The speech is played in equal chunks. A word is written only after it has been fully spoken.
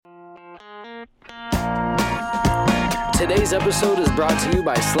Today's episode is brought to you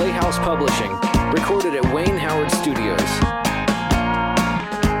by Slay House Publishing, recorded at Wayne Howard Studios.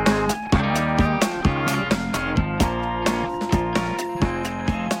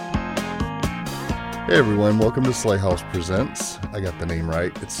 Hey everyone, welcome to Slay House Presents. I got the name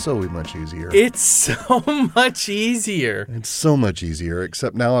right. It's so much easier. It's so much easier. It's so much easier,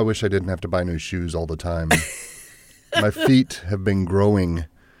 except now I wish I didn't have to buy new shoes all the time. My feet have been growing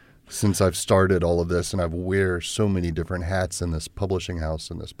since I've started all of this, and I've wear so many different hats in this publishing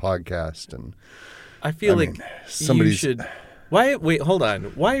house and this podcast. And I feel like you should... Wait, hold on.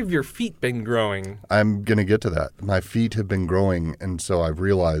 Why have your feet been growing? I'm going to get to that. My feet have been growing, and so I've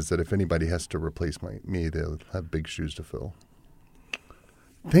realized that if anybody has to replace me, they'll have big shoes to fill.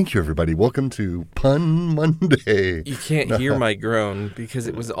 Thank you, everybody. Welcome to Pun Monday. You can't hear my groan because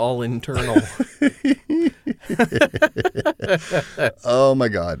it was all internal. Oh, my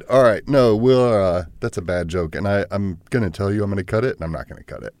God. All right. No, that's a bad joke, and I'm going to tell you I'm going to cut it, and I'm not going to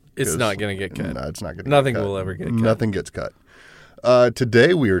cut it. It's not going to get cut. No, it's not going to get cut. Nothing will ever get cut. Nothing gets cut.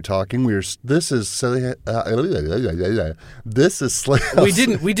 Today we are talking. This is Slay House. We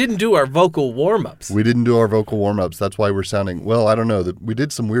didn't do our vocal warm-ups. We didn't do our vocal warm-ups. That's why we're sounding. Well, I don't know. We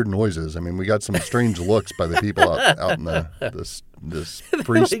did some weird noises. I mean, we got some strange looks by the people out in this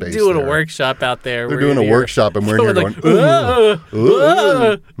free space. They're doing there. A workshop out there. They're doing a workshop, and we're in here going,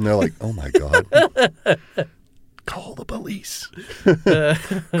 and they're like, "Oh my God." Call the police.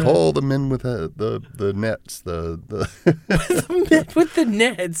 Call the men with the nets. The men with the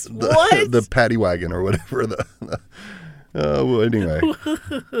nets. What? The paddy wagon or whatever. Well, anyway,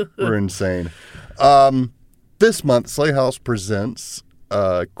 we're insane. This month, Slay House presents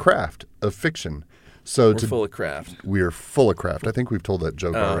Craft of Fiction. So we're full of craft. We are full of craft. I think we've told that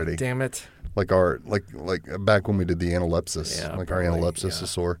joke already. Damn it. Like back when we did the analepsis. Our analepsis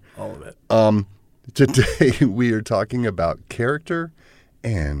is sore. All of it. Today we are talking about character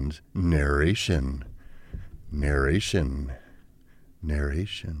and narration. Narration.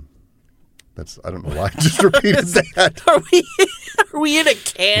 That's, I don't know why I just repeated that. Are we in a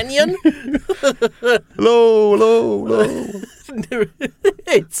canyon? Hello.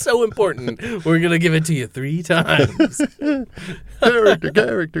 It's so important. We're going to give it to you 3 times.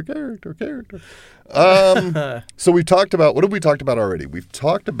 Character. So we talked about, what have we talked about already? We've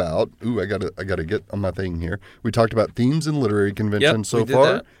talked about, I gotta get on my thing here. We talked about themes in literary convention so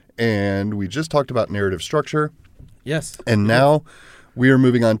far, and we just talked about narrative structure. Yes. And now we are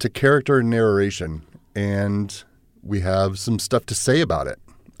moving on to character and narration, and we have some stuff to say about it,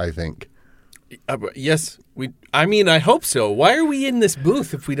 I think. Yes. I hope so. Why are we in this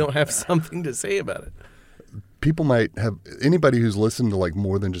booth if we don't have something to say about it? People might have, anybody who's listened to like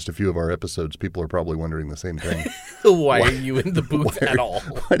more than just a few of our episodes, people are probably wondering the same thing. Why are you in the booth at all?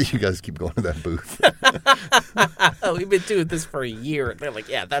 Why do you guys keep going to that booth? We've been doing this for a year. They're like,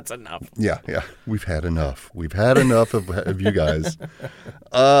 yeah, that's enough. Yeah. We've had enough. We've had enough of you guys.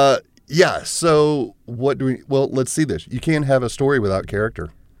 So what do we, well, let's see this. You can't have a story without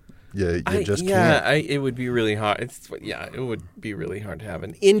character. You just can't. It would be really hard. It would be really hard to have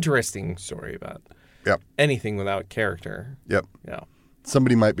an interesting story about anything without character. Yep. Yeah.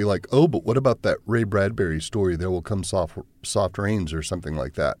 Somebody might be like, oh, but what about that Ray Bradbury story, There Will Come Soft Rains or something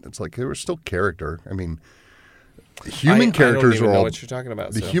like that? It's like, there was still character. I mean, human characters I don't even know what you're talking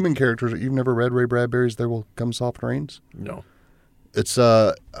about. Human characters, you've never read Ray Bradbury's There Will Come Soft Rains? No. It's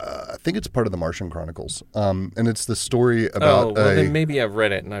I think it's part of the Martian Chronicles, and it's the story about. Then maybe I've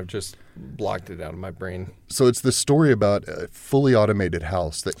read it and I've just blocked it out of my brain. So it's the story about a fully automated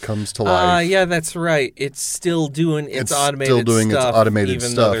house that comes to life. Yeah, that's right. It's still doing its automated still doing stuff, its automated even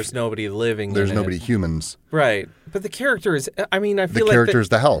stuff. Though there's nobody living. There's nobody humans. Right, but the character is. I feel like the character is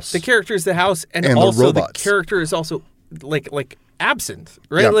the house. The character is the house, and the also robots. The character is also like absent,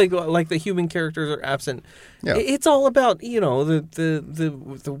 right? Yeah. Like the human characters are absent. Yeah. It's all about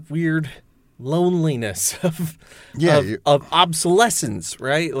the weird loneliness of obsolescence,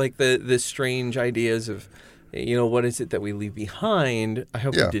 right? Like the strange ideas of what is it that we leave behind. I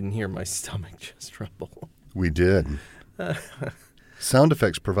hope you didn't hear my stomach just rumble. We did. Sound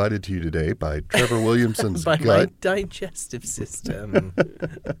effects provided to you today by Trevor Williamson's by gut. my digestive system.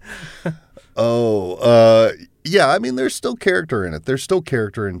 I mean, there's still character in it. There's still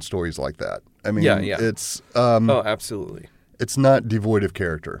character in stories like that. I mean, it's... absolutely. It's not devoid of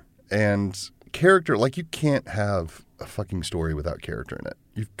character. And character, like, you can't have a fucking story without character in it.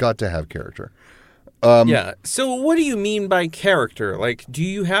 You've got to have character. So what do you mean by character? Like, do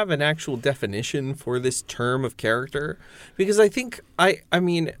you have an actual definition for this term of character? Because I think,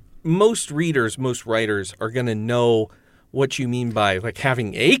 most readers, most writers are going to know what you mean by like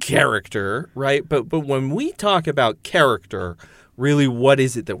having a character, right? But when we talk about character, really, what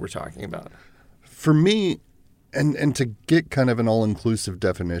is it that we're talking about? For me, and to get kind of an all-inclusive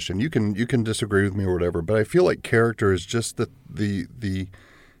definition, you can disagree with me or whatever, but I feel like character is just the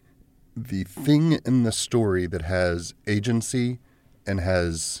thing in the story that has agency and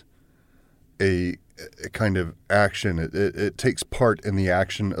has a kind of action. It takes part in the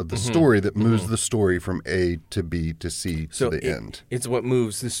action of the story that moves the story from A to B to C to the end. It's what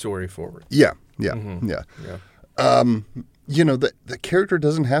moves the story forward. Yeah. The character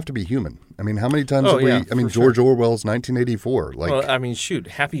doesn't have to be human. I mean, how many times have we? I mean, George Orwell's 1984. Like, well, I mean, shoot,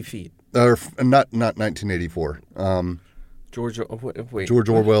 Happy Feet. Or not 1984. George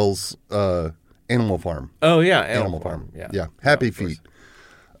Orwell's Animal Farm. Oh yeah, Animal Farm. Yeah. Happy Feet.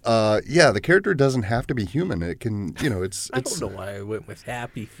 The character doesn't have to be human. It can, it's. I don't know why I went with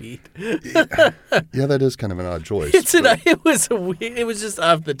Happy Feet. Yeah, that is kind of an odd choice. It was just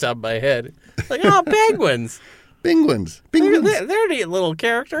off the top of my head. Like, penguins. Penguins. They're neat little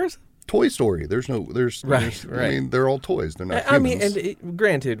characters. Toy Story. There's right. I mean, they're all toys. They're not humans. I mean,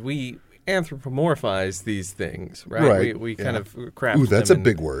 granted, we anthropomorphize these things, right? We kind of craft them. Ooh, that's a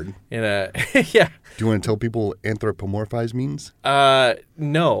big word. Yeah. Do you want to tell people anthropomorphize means?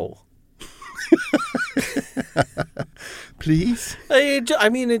 No. Please? I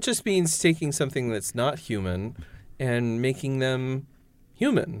mean, it just means taking something that's not human and making them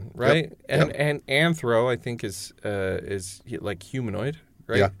human, right? Yep. And anthro, I think, is like humanoid,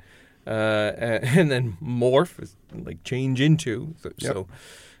 right? Yeah. And then morph is like change into. So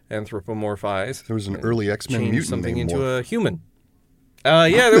anthropomorphize. There was an early X-Men change mutant something named into Morph. a human.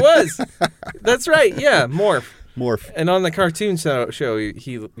 Yeah, there was. That's right. Yeah, Morph. And on the cartoon show,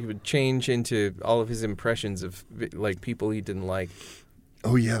 he would change into all of his impressions of like people he didn't like.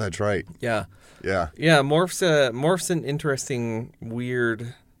 Oh yeah, that's right. Yeah. Yeah. Yeah, Morph's an interesting,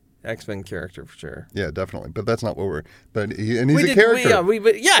 weird X-Men character for sure. Yeah, definitely. But that's not what we're. But he's a character.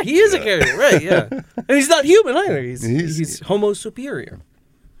 He is a character, right? Yeah, and he's not human either. He's Homo superior.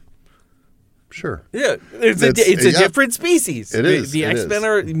 Sure. Yeah, it's a different species. It is. The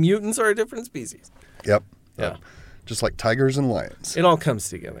X-Men mutants are a different species. Yep. Yeah. Just like tigers and lions. It all comes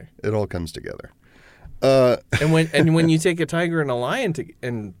together. And when you take a tiger and a lion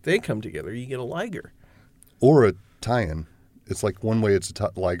and they come together, you get a liger. Or a tie-in. It's like one way it's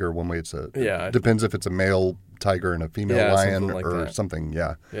a liger, one way it's a... Yeah. Depends if it's a male tiger and a female lion like or that. something.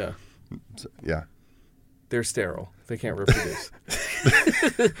 Yeah. Yeah. Yeah. They're sterile. They can't reproduce.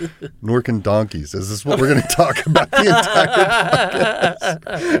 Nor can donkeys. Is this what we're going to talk about the entire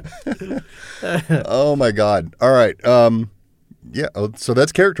podcast? Oh, my God. All right. Yeah. So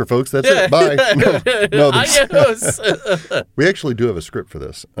that's character, folks. That's it. Bye. No, Adios. we actually do have a script for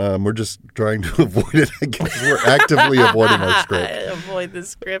this. We're just trying to avoid it. I guess we're actively avoiding our script. Avoid the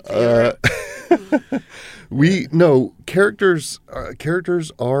script. Characters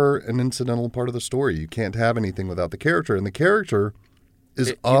are an incidental part of the story. You can't have anything without the character, and the character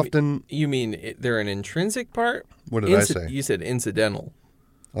is often. You mean they're an intrinsic part? What did I say? You said incidental.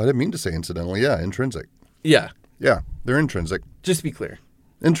 I didn't mean to say incidental. Yeah, intrinsic. Yeah. Yeah, they're intrinsic. Just to be clear.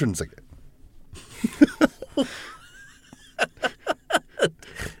 Intrinsic.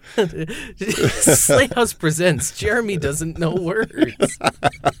 Slayhouse presents Jeremy Doesn't Know Words.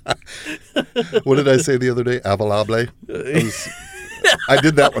 What did I say the other day? Available? I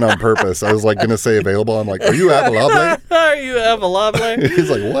did that one on purpose. I was like going to say available. I'm like, are you available? Are you available? He's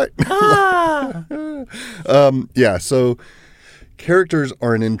like, what? Yeah, so characters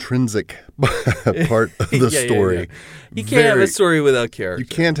are an intrinsic part of the story. Yeah. You can't have a story without characters.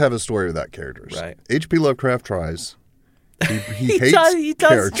 You can't have a story without characters. Right. H.P. Lovecraft tries. He hates does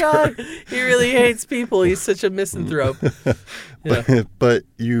character. try. He really hates people. He's such a misanthrope. Yeah. But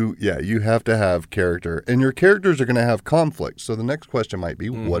you have to have character, and your characters are going to have conflict. So the next question might be,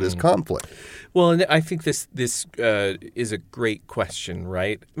 what is conflict? Well, and I think this is a great question,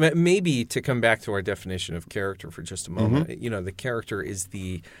 right? Maybe to come back to our definition of character for just a moment. The character is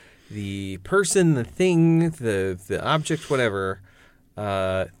the person, the thing, the object, whatever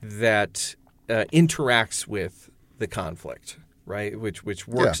that interacts with the conflict, right? Which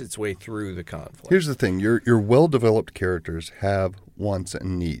works its way through the conflict. Here's the thing: your well-developed characters have wants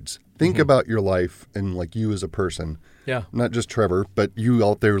and needs. Think about your life and like you as a person. Yeah. Not just Trevor, but you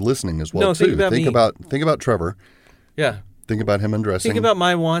out there listening as well No, too. think about me. Think about Trevor. Yeah. Think about him undressing. Think about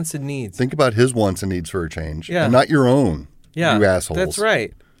my wants and needs. Think about his wants and needs for a change. Yeah. And not your own. Yeah. You assholes. That's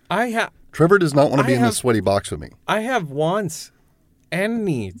right. Trevor does not want to be in the sweaty box with me. I have wants and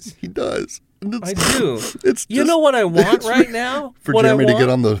needs. He does. I do. It's you know what I want right now? For Jeremy to get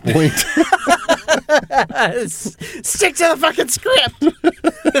on the point. Stick to the fucking script.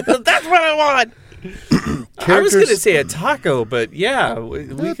 That's what I want. I was going to say a taco, but yeah, we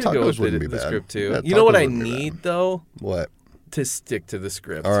could go with the script too. Yeah, you know what I tacos wouldn't be need though? What? To stick to the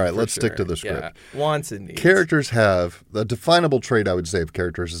script. All right, for let's stick sure. to the script. Yeah. Wants and needs. Characters have the definable trait I would say of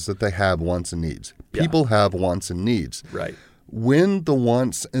characters is that they have wants and needs. Yeah. People have wants and needs. Right. When the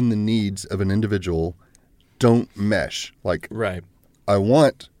wants and the needs of an individual don't mesh, like Right. I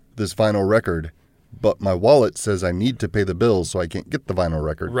want this vinyl record, but my wallet says I need to pay the bills, so I can't get the vinyl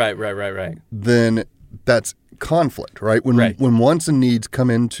record. Right. Then that's conflict, right? When wants and needs come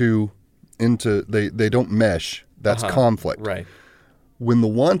into they don't mesh. That's conflict. Right. When the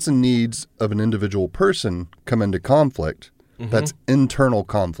wants and needs of an individual person come into conflict, that's internal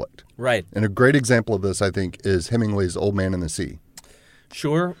conflict. Right. And a great example of this, I think, is Hemingway's Old Man and the Sea.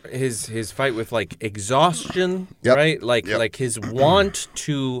 Sure, his fight with like exhaustion, Yep. right? Like Yep. like his want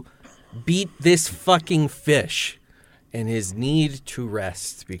to beat this fucking fish, and his need to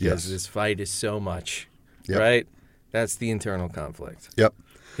rest because Yes. this fight is so much, Yep. right? That's the internal conflict. Yep.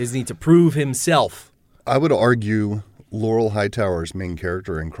 His need to prove himself. I would argue Laurel Hightower's main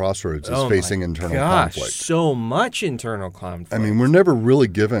character in Crossroads is facing internal conflict. So much internal conflict. I mean, we're never really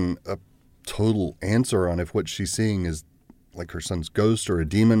given a total answer on if what she's seeing is like her son's ghost or a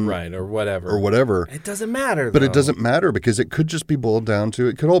demon, right, or whatever. It doesn't matter, But though. it doesn't matter because it could just be boiled down to,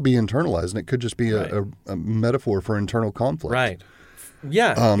 it could all be internalized, and it could just be a metaphor for internal conflict. Right.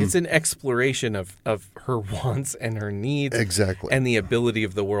 Yeah, it's an exploration of her wants and her needs. Exactly. And the ability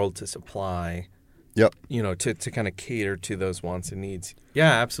of the world to supply, Yep. to kind of cater to those wants and needs.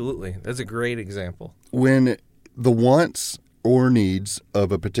 Yeah, absolutely. That's a great example. When the wants or needs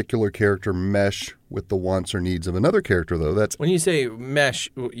of a particular character mesh with the wants or needs of another character, though, that's When you say mesh,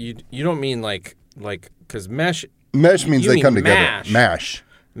 you don't mean like because mesh mesh means you they mean come together. mash.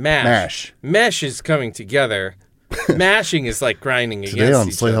 Mash. Mesh is coming together. Mashing is like grinding against Today on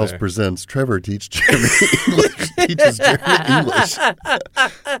each Slay House other. Presents, Trevor teaches Jeremy English.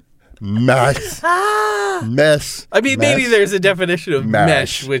 Mess. Mess. I mean, maybe there's a definition of Mash.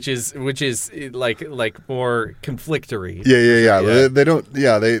 mesh, which is like more conflictory. Yeah. They don't.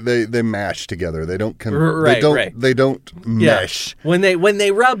 Yeah, they mash together. They don't. They don't Yeah. mesh, when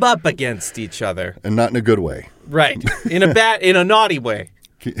they rub up against each other. and not in a good way. Right. In a naughty way.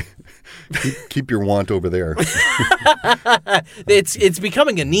 Keep your want over there. It's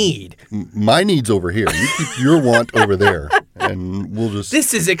becoming a need. My need's over here. You keep your want over there, and we'll just.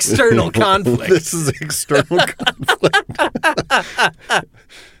 This is external conflict. This is external conflict.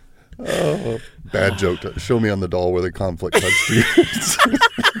 Oh, bad joke. Show me on the doll where the conflict touched you.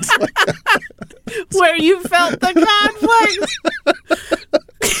 Where you felt the conflict.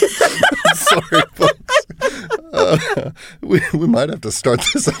 Sorry, folks. We might have to start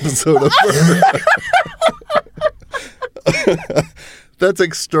this episode over. That's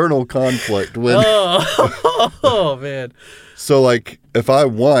external conflict. Oh man. So, like, if I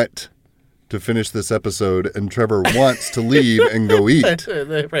want to finish this episode and Trevor wants to leave and go eat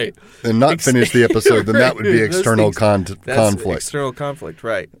Right. and not finish the episode, then that would be Those external things- that's conflict. External conflict,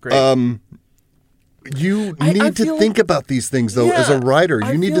 right. Great. You I need to feel think about these things, though. As a writer,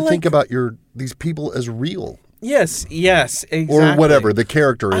 I you need to feel think like- about these people as real. Yes, exactly. Or whatever, the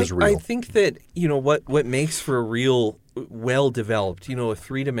character is I real. think that, what makes for a real, well-developed, a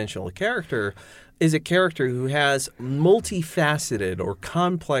three-dimensional character is a character who has multifaceted or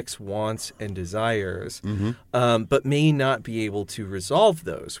complex wants and desires, but may not be able to resolve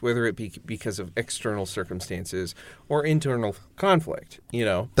those, whether it be because of external circumstances or internal conflict,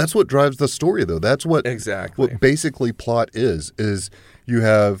 That's what drives the story, though. That's what Exactly. what basically plot is you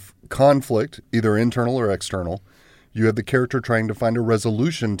have conflict, either internal or external. You have the character trying to find a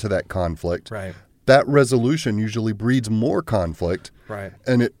resolution to that conflict. Right. That resolution usually breeds more conflict. Right.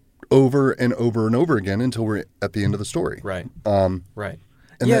 And it over and over and over again until we're at the end of the story. Right. Right.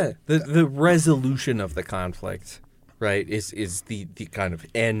 and Yeah. The resolution of the conflict, right, is the kind of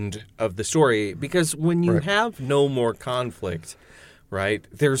end of the story. Because when you Right. have no more conflict, right,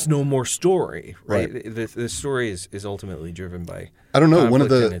 there's no more story, right? The story is ultimately driven by I don't know, one of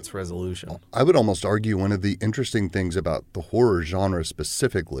conflict the- and its resolution. I would almost argue one of the interesting things about the horror genre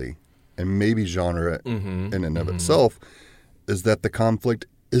specifically, and maybe genre in and of itself, is that the conflict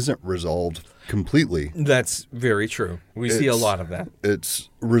isn't resolved completely. That's very true. We see a lot of that. It's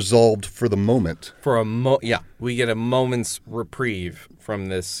resolved for the moment. For we get a moment's reprieve from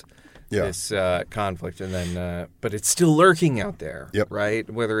this conflict, and then but it's still lurking out there, Yep. right?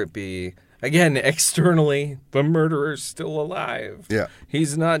 Whether it be again externally, the murderer's still alive, Yeah.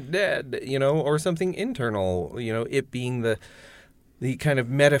 he's not dead, or something internal, it being the kind of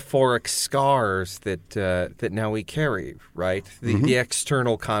metaphoric scars that now we carry, right? The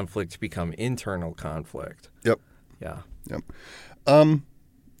external conflict become internal conflict. Yep. Yeah. Yep. And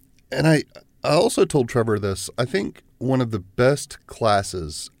I also told Trevor this. I think one of the best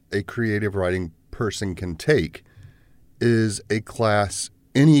classes a creative writing person can take is a class,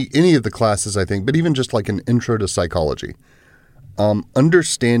 any of the classes, I think, but even just like an intro to psychology.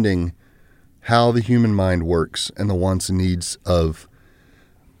 Understanding how the human mind works and the wants and needs of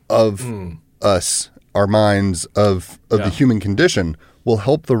us, our minds, of the human condition will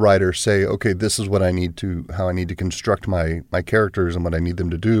help the writer say, okay, this is what how I need to construct my characters and what I need them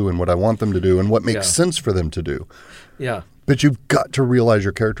to do and what I want them to do and what makes sense for them to do. Yeah. But you've got to realize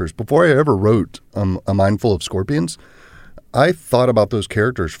your characters. Before I ever wrote A Mind Full of Scorpions, I thought about those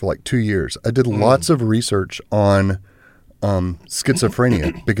characters for like 2 years. I did lots of research on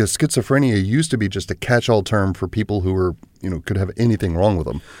schizophrenia because schizophrenia used to be just a catch-all term for people who were, could have anything wrong with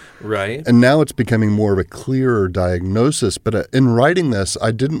them. Right. And now it's becoming more of a clearer diagnosis. But in writing this, I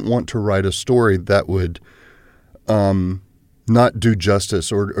didn't want to write a story that would not do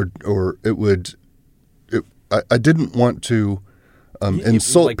justice or it would. I didn't want to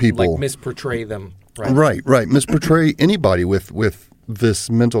insult people, like misportray them. Right. Misportray anybody with this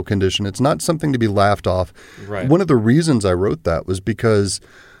mental condition. It's not something to be laughed off. Right. One of the reasons I wrote that was because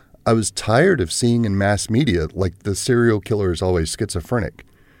I was tired of seeing in mass media like the serial killer is always schizophrenic.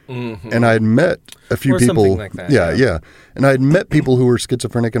 Mm-hmm. And I had met a few people like that. Yeah. And I had met people who were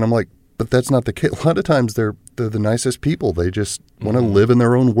schizophrenic, and I'm like, but that's not the case. A lot of times they're the nicest people. They just want to live in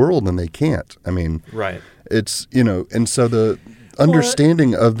their own world and they can't. I mean, right. It's, and so the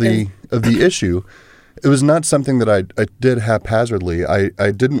understanding of the issue, it was not something that I did haphazardly.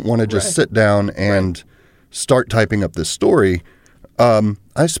 I didn't want to just sit down and start typing up this story.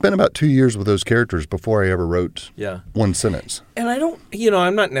 I spent about 2 years with those characters before I ever wrote one sentence. And I don't,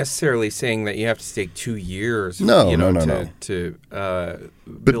 I'm not necessarily saying that you have to take 2 years. No. To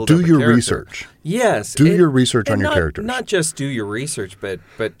but do your research. Yes. Do your research on your characters. Not just do your research, but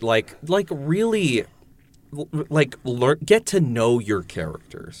like really, get to know your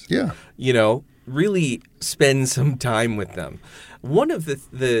characters. Yeah. Really spend some time with them. One of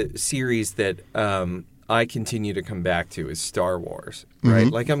the series that I continue to come back to is Star Wars, right?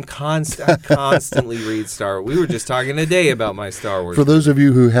 Mm-hmm. Like I constantly read Star Wars. We were just talking today about my Star Wars. For those of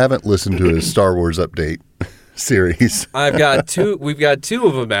you who haven't listened to a Star Wars update series. We've got two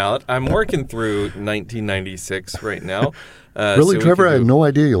of them out. I'm working through 1996 right now. Really, so Trevor? I had no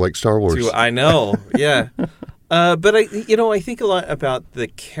idea you like Star Wars. I know, yeah. But I think a lot about the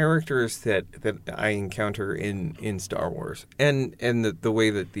characters that I encounter in Star Wars and the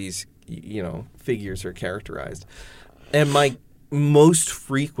way that these figures are characterized. And my most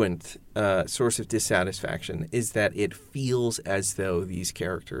frequent source of dissatisfaction is that it feels as though these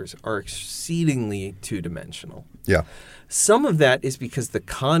characters are exceedingly two-dimensional. Yeah. Some of that is because the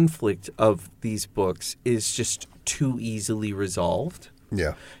conflict of these books is just too easily resolved.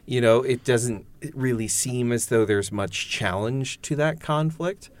 Yeah. It doesn't really seem as though there's much challenge to that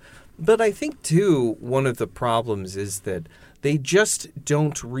conflict. But I think, too, one of the problems is that they just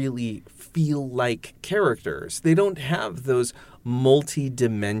don't really feel like characters. They don't have those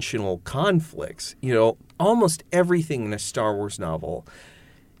multi-dimensional conflicts. Almost everything in a Star Wars novel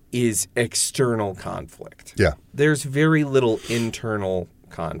is external conflict. Yeah. There's very little internal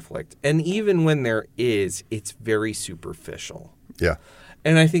conflict. And even when there is, it's very superficial. Yeah.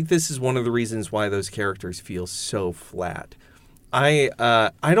 And I think this is one of the reasons why those characters feel so flat. I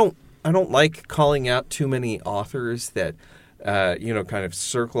don't like calling out too many authors that kind of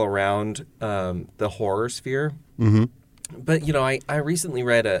circle around the horror sphere. Mm-hmm. But I recently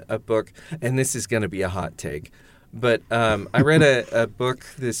read a book, and this is going to be a hot take, but I read a book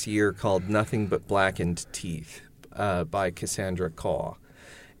this year called Nothing But Blackened Teeth by Cassandra Khaw.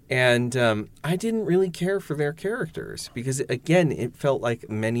 And I didn't really care for their characters because, again, it felt like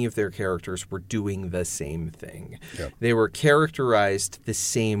many of their characters were doing the same thing. Yep. They were characterized the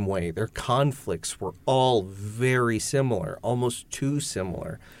same way. Their conflicts were all very similar, almost too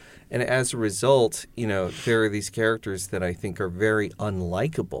similar. And as a result, there are these characters that I think are very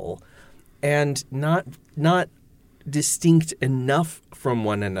unlikable and not distinct enough from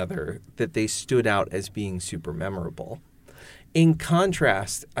one another that they stood out as being super memorable. In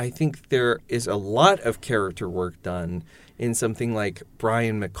contrast, I think there is a lot of character work done in something like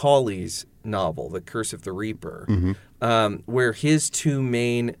Brian Macaulay's novel, The Curse of the Reaper, mm-hmm. Where his two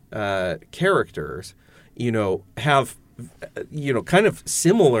main characters, have, kind of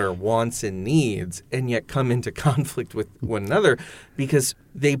similar wants and needs and yet come into conflict with one another because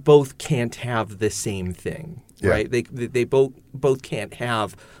they both can't have the same thing. Yeah. right? They both can't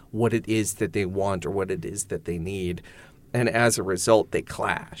have what it is that they want or what it is that they need, and as a result, they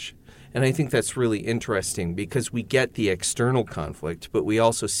clash. And I think that's really interesting because we get the external conflict, but we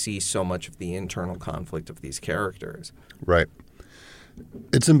also see so much of the internal conflict of these characters. Right.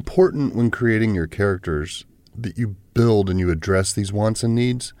 It's important when creating your characters that you build and you address these wants and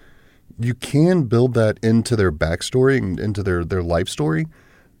needs. You can build that into their backstory and into their life story,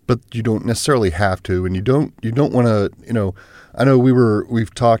 but you don't necessarily have to, and you don't want to, I know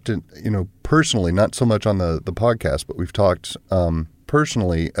we've talked, personally, not so much on the podcast, but we've talked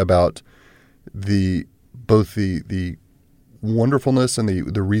personally about both the wonderfulness and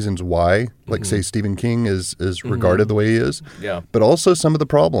the reasons why, like say Stephen King is regarded the way he is, but also some of the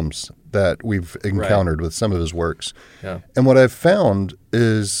problems that we've encountered with some of his works. Yeah. And what I've found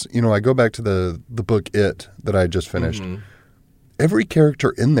is, I go back to the book It that I just finished. Every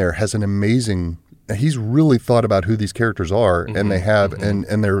character in there has an amazing. He's really thought about who these characters are, and they have,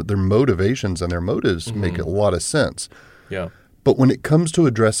 and their motivations and their motives make a lot of sense. Yeah. But when it comes to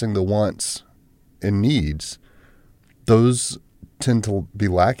addressing the wants and needs, those tend to be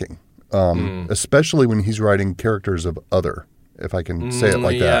lacking, especially when he's writing characters of other, if I can say it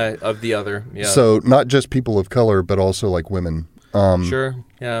like that. Yeah, of the other. Yeah. So not just people of color, but also like women. Sure.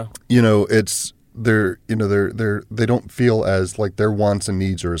 Yeah. It's they don't feel as like their wants and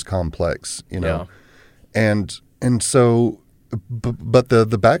needs are as complex. Yeah. And so, but the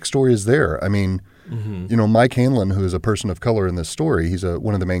backstory is there. I mean. Mike Hanlon, who is a person of color in this story, he's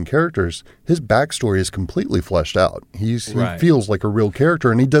one of the main characters. His backstory is completely fleshed out. He feels like a real character,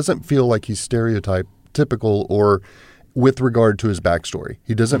 and he doesn't feel like he's typical or with regard to his backstory.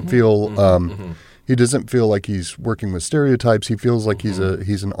 He doesn't feel he doesn't feel like he's working with stereotypes. He feels like he's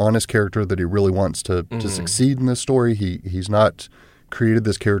an honest character that he really wants to succeed in this story. He's not created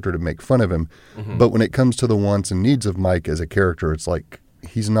this character to make fun of him. But when it comes to the wants and needs of Mike as a character, it's like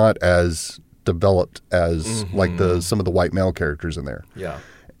he's not as developed as like some of the white male characters in there. Yeah.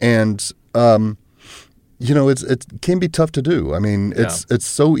 And it can be tough to do. I mean, it's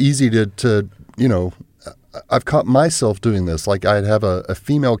so easy to I've caught myself doing this. Like I'd have a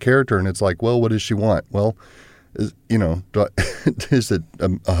female character and it's like, well, what does she want? Well, is it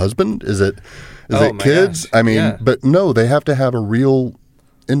a husband? Is it kids? Gosh. I mean, but no, they have to have a real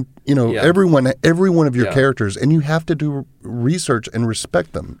every one of your characters, and you have to do research and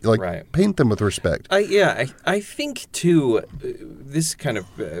respect them, paint them with respect. I think too. This kind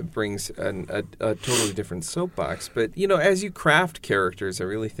of brings a totally different soapbox, but as you craft characters, I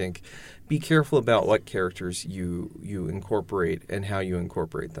really think be careful about what characters you incorporate and how you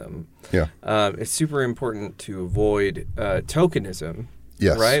incorporate them. Yeah, it's super important to avoid tokenism.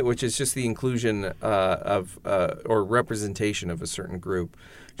 Yes. Right, which is just the inclusion of or representation of a certain group,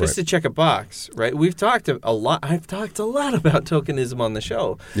 just to check a box. Right, we've talked a lot. I've talked a lot about tokenism on the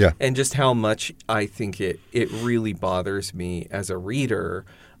show, and just how much I think it really bothers me as a reader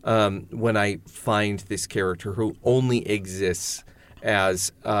when I find this character who only exists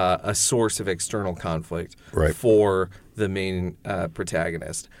as a source of external conflict for the main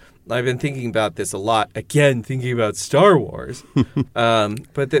protagonist. I've been thinking about this a lot. Again, thinking about Star Wars,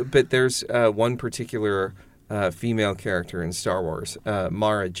 but there's one particular female character in Star Wars,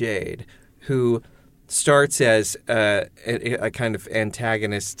 Mara Jade, who starts as a kind of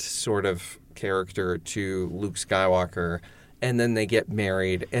antagonist sort of character to Luke Skywalker, and then they get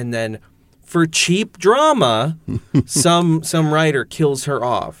married, and then for cheap drama, some writer kills her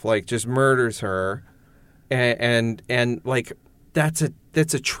off, like just murders her, and like.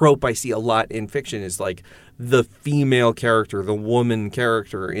 That's a trope I see a lot in fiction, is like the female character, the woman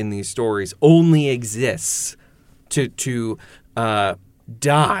character in these stories only exists to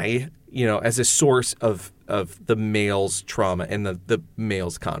die, as a source of the male's trauma and the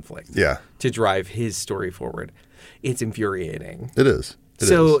male's conflict. Yeah. To drive his story forward. It's infuriating. It is.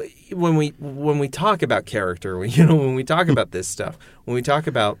 So when we talk about character, when we talk about this stuff, when we talk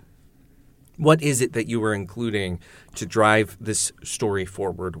about what is it that you are including to drive this story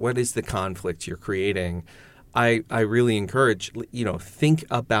forward? What is the conflict you're creating? I really encourage, think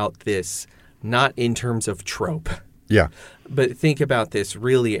about this not in terms of trope. Yeah. But think about this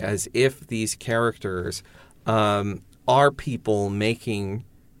really as if these characters are people making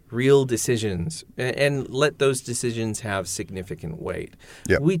real decisions, and let those decisions have significant weight.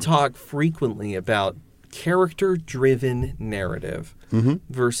 Yep. We talk frequently about character-driven narrative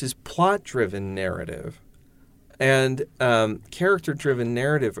versus plot-driven narrative. And character-driven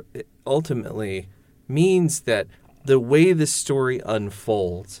narrative ultimately means that the way the story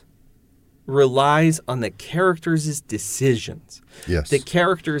unfolds relies on the characters' decisions. Yes. The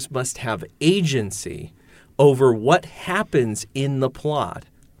characters must have agency over what happens in the plot.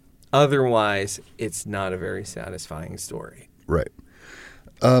 Otherwise, it's not a very satisfying story. Right.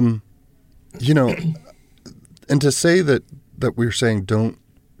 You know, and to say that we're saying don't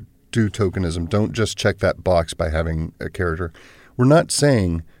do tokenism, don't just check that box by having a character. We're not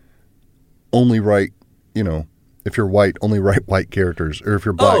saying only write, you know, if you're white, only write white characters, or if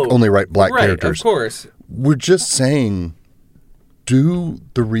you're black, only write black characters. Of course. We're just saying do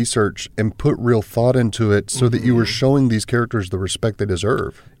the research and put real thought into it so that you are showing these characters the respect they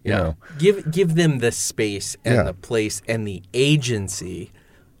deserve. You know? Give them the space and Yeah. the place and the agency,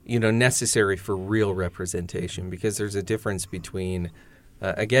 you know, necessary for real representation, because there's a difference between,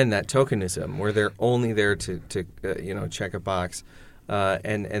 again, that tokenism where they're only there to you know, check a box,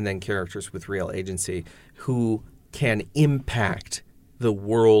 and then characters with real agency who can impact the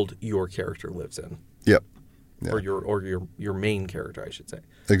world your character lives in. Yep. Yeah. Or your main character, I should say.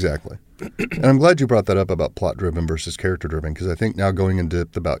 Exactly. And I'm glad you brought that up about plot-driven versus character-driven, because I think now going in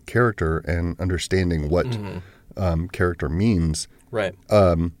depth about character and understanding what character means Right.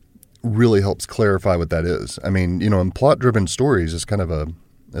 really helps clarify what that is. I mean, you know, in plot-driven stories is kind of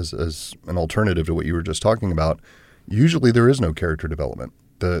as an alternative to what you were just talking about, usually there is no character development.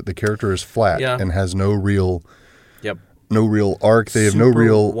 The character is flat and has no real arc. They have no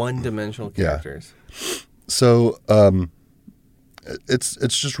real one-dimensional characters. So it's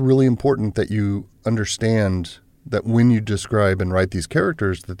just really important that you understand that when you describe and write these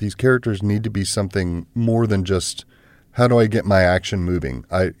characters, that these characters need to be something more than just how do I get my action moving.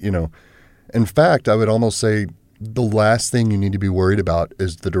 In fact, I would almost say the last thing you need to be worried about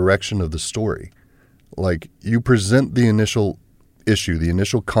is the direction of the story. Like, you present the initial issue, the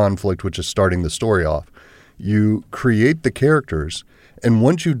initial conflict, which is starting the story off. You create the characters, and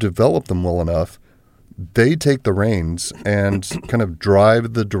once you develop them well enough, they take the reins and kind of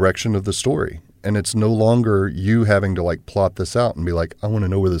drive the direction of the story. And it's no longer you having to like plot this out and be like, I want to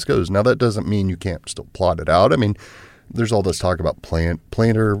know where this goes. Now, that doesn't mean you can't still plot it out. I mean, there's all this talk about planner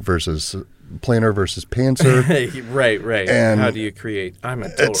versus pantser. Right. And how do you create? I'm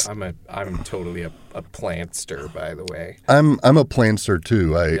totally a plantster, by the way. I'm a plantster too.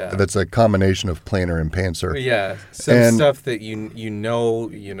 That's a combination of planner and pantser. Yeah, some stuff that you know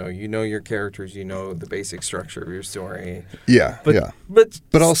your characters, you know the basic structure of your story. Yeah, But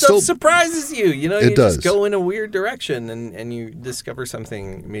I'll stuff still surprises you. You know, it you does. just go in a weird direction and you discover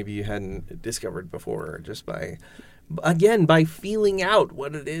something maybe you hadn't discovered before, just by feeling out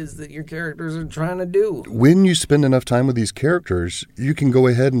what it is that your characters are trying to do. When you spend enough time with these characters, you can go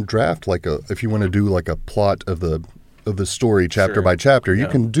ahead and draft if you want to do like a plot of the story chapter by chapter, you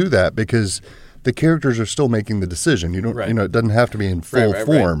can do that because the characters are still making the decision. You don't, it doesn't have to be in full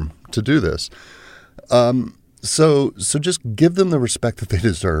form to do this. So just give them the respect that they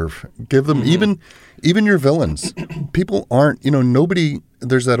deserve. Give them even your villains. People aren't, nobody.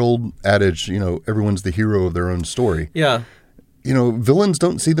 There's that old adage, everyone's the hero of their own story. Yeah. Villains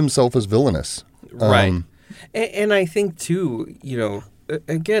don't see themselves as villainous. Right. And I think too,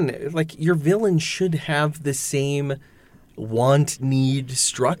 again, like your villain should have the same want-need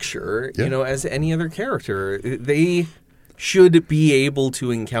structure, as any other character. They should be able to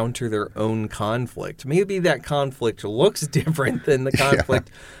encounter their own conflict. Maybe that conflict looks different than the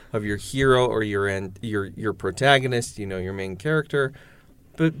conflict of your hero or your protagonist, your main character.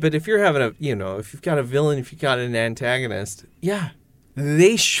 But if you're having if you've got a villain, if you've got an antagonist,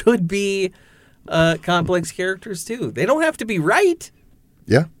 they should be complex characters too. They don't have to be right.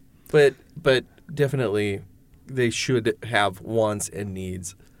 Yeah. But definitely they should have wants and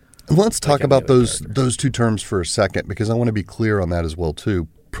needs. Let's talk about those two terms for a second, because I want to be clear on that as well too.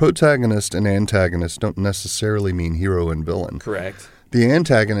 Protagonist and antagonist don't necessarily mean hero and villain. Correct. The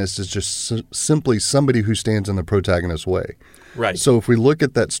antagonist is just simply somebody who stands in the protagonist's way. Right. So if we look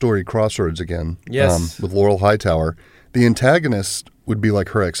at that story Crossroads again, with Laurel Hightower, the antagonist would be like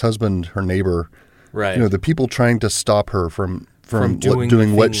her ex-husband, her neighbor, right? The people trying to stop her from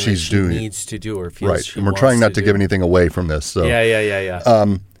doing what she's doing. Needs to do or feels right. she And we're trying not to give anything away from this. So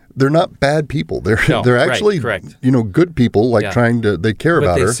yeah. They're not bad people. They're actually correct. Good people, like they care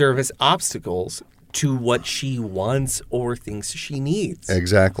about her. But they serve as obstacles to what she wants or thinks she needs.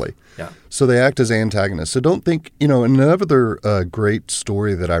 Exactly. Yeah. So they act as antagonists. So don't think, another great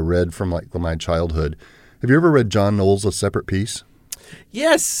story that I read from like my childhood. Have you ever read John Knowles' A Separate Peace?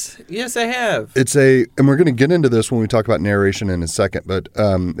 Yes, I have. And we're going to get into this when we talk about narration in a second, but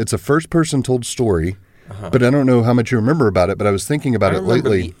it's a first-person told story. But I don't know how much you remember about it, but I was thinking about it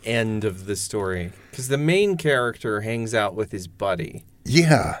lately. I remember the end of the story, because the main character hangs out with his buddy.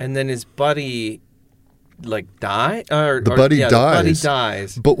 Yeah. And then his buddy die? Or, The buddy dies. The buddy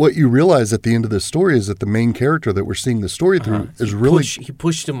dies. But what you realize at the end of this story is that the main character that we're seeing the story through is really... He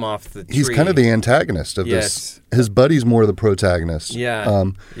pushed him off the tree. He's kind of the antagonist of this. His buddy's more the protagonist. Yeah.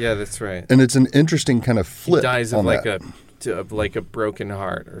 Yeah, that's right. And it's an interesting kind of flip. He dies on of that. like a broken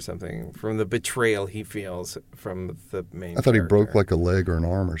heart or something from the betrayal he feels from the main I thought character. he broke like a leg or an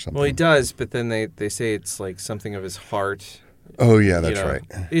arm or something. Well, he does, but then they say it's like something of his heart. Oh, yeah, that's right.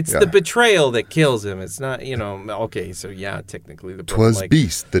 It's the betrayal that kills him. It's not, okay, so yeah, technically. 'Twas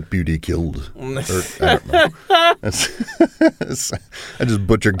beast that beauty killed. Or, I don't know. I just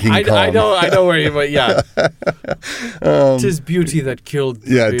butchered King Kong. I know where you, but yeah. 'Tis beauty that killed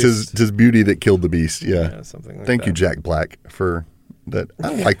the beast. 'tis beauty that killed the beast, yeah. Something like Thank that. you, Jack Black, for that.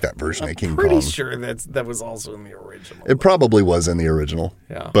 I like that version of King Kong. I'm pretty sure that was also in the original. It probably was in the original.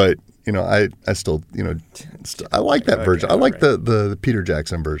 Yeah. But, I still, I like that version. I like right. the Peter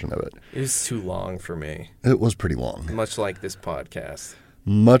Jackson version of it. It was too long for me, It was pretty long. much like this podcast.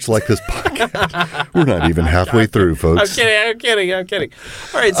 Much like this podcast. We're not even halfway through, I'm folks. kidding.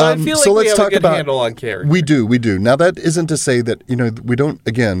 All right, so I feel like we have a good handle on character. We do. Now, that isn't to say that, we don't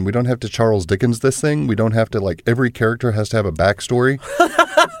have to Charles Dickens this thing. We don't have to, every character has to have a backstory.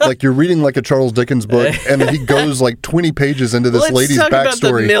 Like, you're reading, a Charles Dickens book, and he goes, 20 pages into this lady's Let's talk about the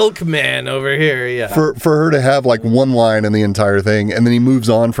backstory. milkman over here, yeah. For her to have, one line in the entire thing, and then he moves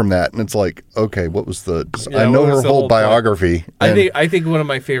on from that, and it's like, okay, what was the... I know her whole biography. I think one of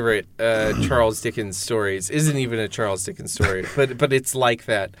my favorite Charles Dickens stories isn't even a Charles Dickens story, but it's like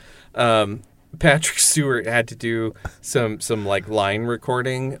that. Patrick Stewart had to do some line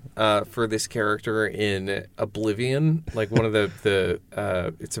recording for this character in Oblivion, one of the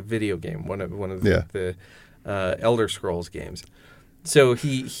it's a video game, one of the Elder Scrolls games. So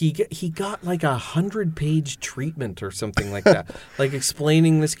he got 100-page treatment or something like that,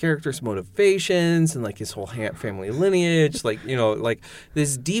 explaining this character's motivations and his whole family lineage,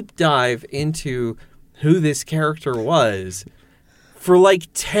 this deep dive into who this character was for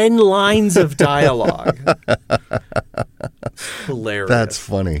 10 lines of dialogue. Hilarious. That's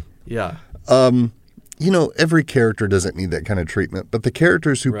funny. Yeah. Every character doesn't need that kind of treatment, but the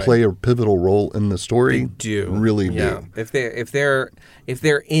characters who play a pivotal role in the story really do. If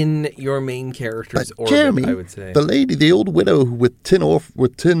they're in your main character's orbit, Jeremy, I would say. The lady, the old widow with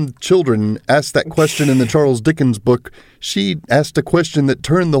 10 children, asked that question in the Charles Dickens book. She asked a question that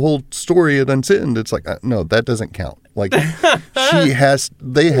turned the whole story at its end. It's no, that doesn't count.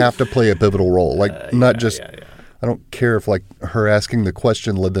 They have to play a pivotal role. Not just. I don't care if her asking the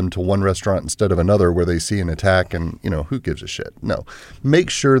question led them to one restaurant instead of another where they see an attack and, who gives a shit? No.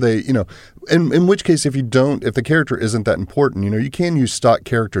 Make sure they, in which case if the character isn't that important, you can use stock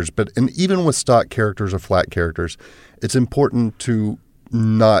characters, and even with stock characters or flat characters, it's important to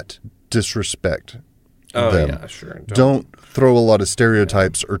not disrespect them. Yeah, sure. Don't throw a lot of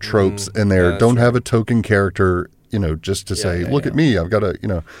stereotypes or tropes in there. Don't have a token character, just to say, look at me, I've got a,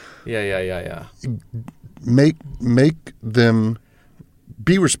 Yeah. Make them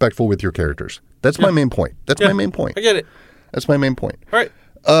be respectful with your characters. That's my main point. My main point. I get it. That's my main point. All right.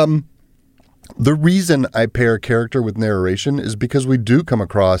 The reason I pair character with narration is because we do come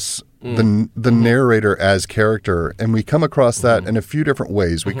across the narrator as character, and we come across that in a few different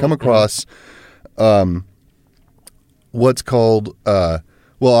ways. We come across what's called,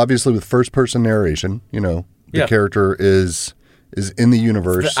 obviously with first-person narration, the character is in the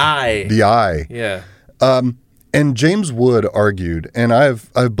universe. The I. Yeah. And James Wood argued, and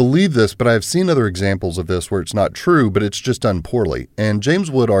I've believed this, but I've seen other examples of this where it's not true, but it's just done poorly. And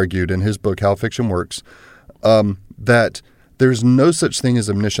James Wood argued in his book, How Fiction Works, that there's no such thing as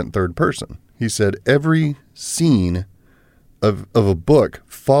omniscient third person. He said every scene of a book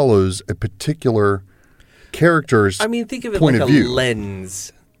follows a particular character's point of view. Think of it like a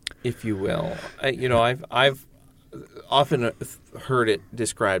lens, if you will. I've often heard it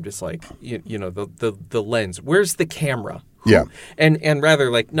described as the lens. Where's the camera? Yeah. And rather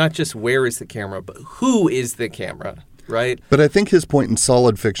not just where is the camera, but who is the camera, right? But I think his point in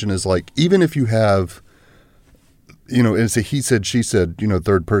solid fiction is even if you have, it's a he said, she said,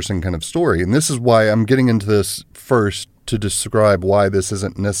 third person kind of story. And this is why I'm getting into this first to describe why this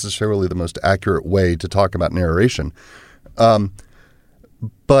isn't necessarily the most accurate way to talk about narration.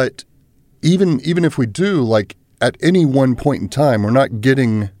 But even if we do, at any one point in time, we're not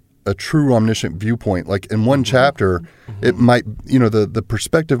getting a true omniscient viewpoint. In one chapter, it might, the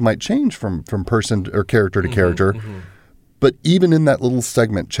perspective might change from person or character to character. But even in that little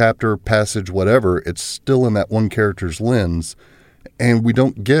segment, chapter, passage, whatever, it's still in that one character's lens. And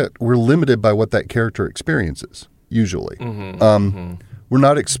we're limited by what that character experiences, usually. we're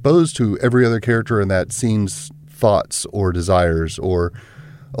not exposed to every other character in that scene's thoughts or desires, or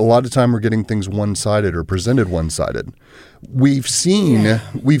a lot of time we're getting things one-sided or presented one-sided. I've seen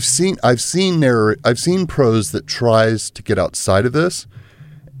prose that tries to get outside of this,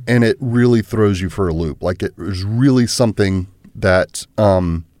 and it really throws you for a loop. Like, it was really something that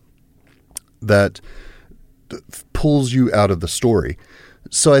pulls you out of the story.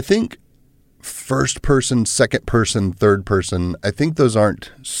 So I think first person, second person, third person, I think those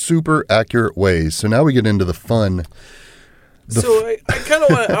aren't super accurate ways. So now we get into the fun. I kind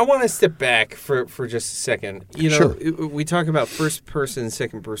of want to step back for just a second. Sure. We talk about first person,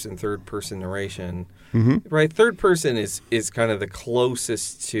 second person, third person narration, Mm-hmm. right? Third person is kind of the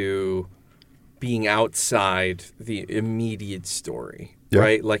closest to being outside the immediate story, Yeah.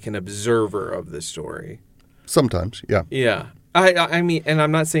 right? Like an observer of the story. Sometimes, yeah. Yeah. I mean, and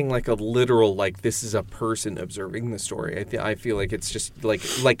I'm not saying like a literal, like this is a person observing the story. I feel like it's just like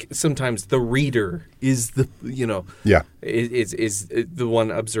sometimes the reader is the, Yeah. is the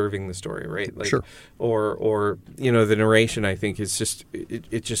one observing the story, right? Like, Sure. Or the narration, I think, is just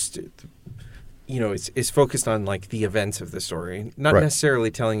it's focused on like the events of the story, not Right. necessarily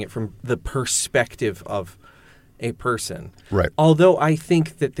telling it from the perspective of a person. Right. Although I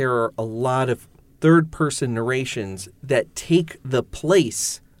think that there are a lot of third-person narrations that take the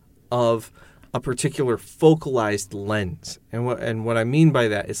place of a particular focalized lens. And what I mean by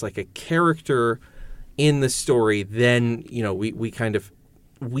that is like a character in the story, then, we kind of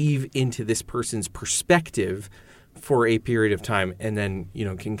weave into this person's perspective for a period of time, and then,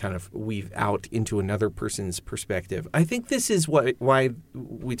 can kind of weave out into another person's perspective. I think this is why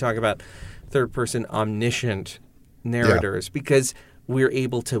we talk about third-person omniscient narrators, because we're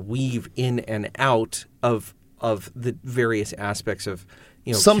able to weave in and out of the various aspects of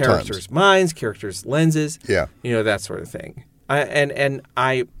Sometimes. characters' minds, characters' lenses, Yeah. that sort of thing.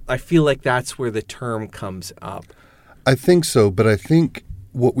 I feel like that's where the term comes up. I think so, but I think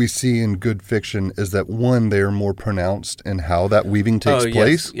what we see in good fiction is that, one, they are more pronounced in how that weaving takes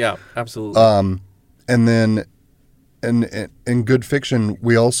place. Yes. Yeah, absolutely. And then in good fiction,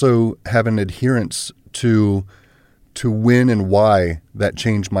 we also have an adherence to when and why that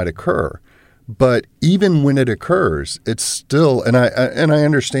change might occur. But even when it occurs, it's still, and I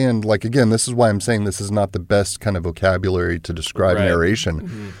understand, like, again, this is why I'm saying this is not the best kind of vocabulary to describe Right.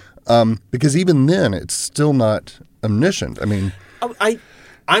 narration. Because even then, it's still not omniscient. I mean,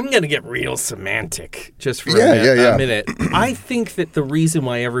 I'm going to get real semantic just for Yeah. a minute. I think that the reason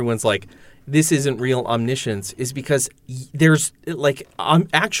why everyone's like, this isn't real omniscience is because there's like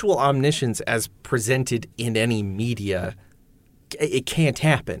actual omniscience as presented in any media. It can't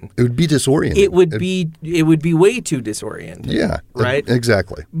happen. it would be disorienting. It would be way too disorienting. Yeah. Right?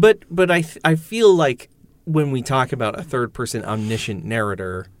 Exactly. But I feel like when we talk about a third person omniscient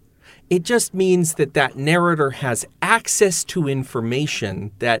narrator, it just means that narrator has access to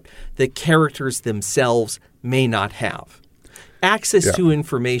information that the characters themselves may not have. Access to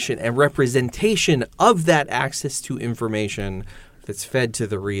information and representation of that access to information that's fed to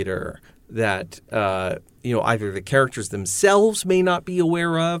the reader that either the characters themselves may not be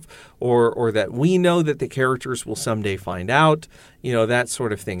aware of, or that we know that the characters will someday find out, that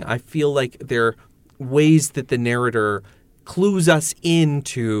sort of thing. I feel like there are ways that the narrator clues us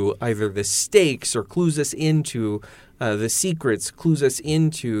into either the stakes or clues us into the secrets, clues us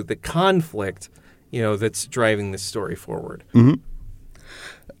into the conflict, that's driving this story forward.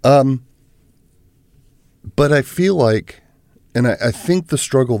 But I feel like, and I think the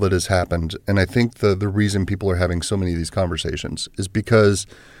struggle that has happened, and I think the reason people are having so many of these conversations is because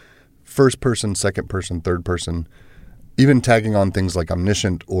first person, second person, third person, even tagging on things like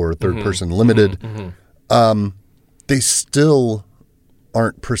omniscient or third person limited, they still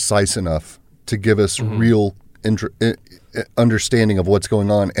aren't precise enough to give us real understanding of what's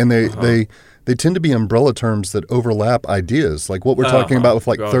going on. And they tend to be umbrella terms that overlap ideas, like what we're talking about with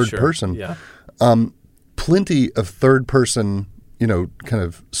third person. Yeah. Plenty of third person, kind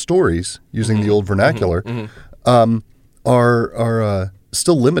of stories using the old vernacular are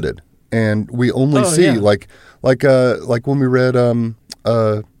still limited, and we only see like when we read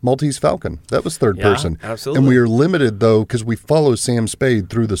Maltese Falcon, that was third person, absolutely. and we are limited though because we follow Sam Spade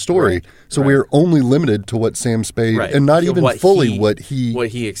through the story, Right, so right. we are only limited to what Sam Spade Right. and not even fully what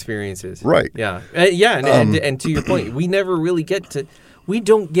he experiences. Right. Yeah. And to your point, we never really we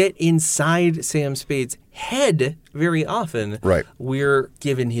don't get inside Sam Spade's head very often. Right. We're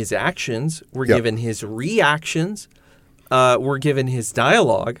given his actions. We're Yep. given his reactions. We're given his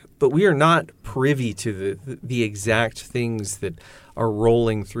dialogue, but we are not privy to the exact things that are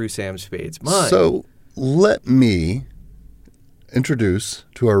rolling through Sam Spade's mind. So let me, introduce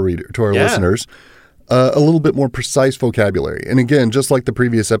to our Yeah. listeners a little bit more precise vocabulary. And again, just like the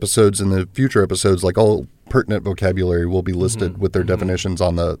previous episodes and the future episodes, like all pertinent vocabulary will be listed with their definitions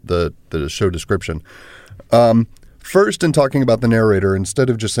on the show description. First, in talking about the narrator, instead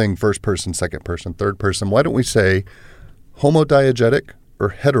of just saying first person, second person, third person, why don't we say homodiegetic or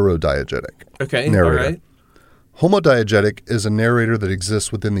heterodiegetic Okay. narrator? All right. Homodiegetic is a narrator that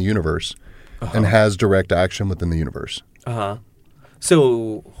exists within the universe and has direct action within the universe. Uh-huh.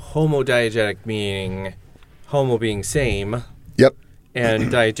 So homodiegetic meaning homo being same Yep.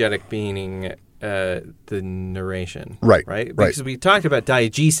 and diegetic meaning the narration. Right, Right? right. Because we talked about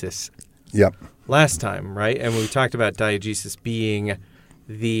diegesis Yep. last time, right? And we talked about diegesis being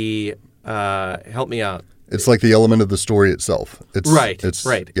the help me out. It's like the element of the story itself. It's Right. It's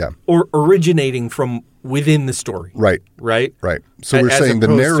right. Yeah. Or originating from within the story. Right. Right? Right. So we're As saying the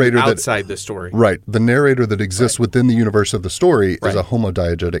opposed to narrator that outside the story. right, the narrator that exists within the universe of the story is Right. a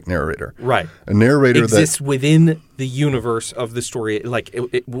homodiegetic narrator. Right. A narrator Exists within the universe of the story, like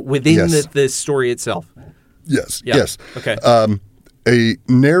within Yes. the story itself. Yes. Yeah. Yes. Okay. A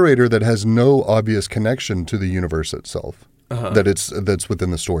narrator that has no obvious connection to the universe itself, that's within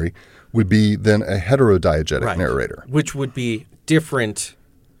the story, would be then a heterodiegetic Right. narrator. Which would be different.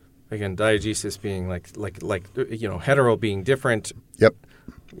 Again, diegesis being like hetero being different. Yep.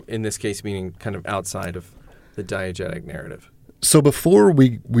 In this case, meaning kind of outside of the diegetic narrative. So before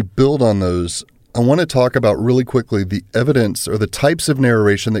we build on those, I want to talk about really quickly the evidence or the types of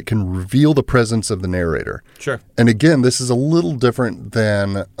narration that can reveal the presence of the narrator. Sure. And again, this is a little different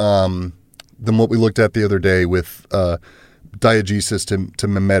than what we looked at the other day with diegesis to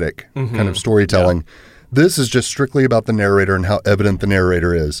mimetic kind of storytelling. This is just strictly about the narrator and how evident the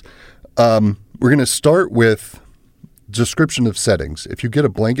narrator is. We're going to start with description of settings. If you get a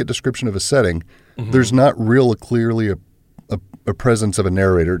blanket description of a setting, there's not clearly a presence of a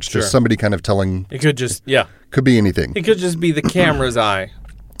narrator. It's Sure. just somebody kind of telling. It could just Could be anything. it could just be the camera's eye.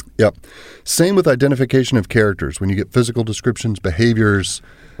 Yep. Same with identification of characters. When you get physical descriptions, behaviors,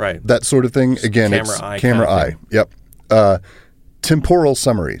 Right. that sort of thing. Again, camera it's eye camera kind of eye. Yep. Temporal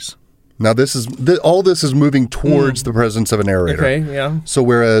summaries. Now, all this is moving towards the presence of a narrator. Okay. Yeah. So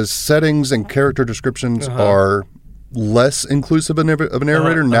whereas settings and character descriptions are less inclusive of a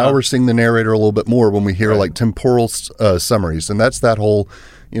narrator, now we're seeing the narrator a little bit more when we hear like temporal summaries. And that's that whole,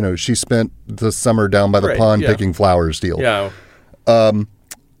 she spent the summer down by the Right, pond yeah. picking flowers deal. Yeah.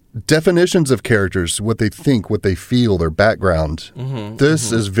 Definitions of characters, what they think, what they feel, their background.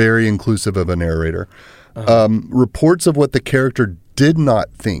 This is very inclusive of a narrator. Reports of what the character did not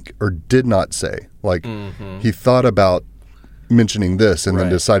think or did not say. Like he thought about mentioning this and then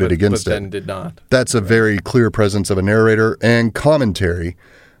Right. decided against but it. then did not. That's a very clear presence of a narrator. And commentary,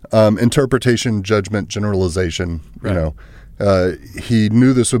 interpretation, judgment, generalization. Right. He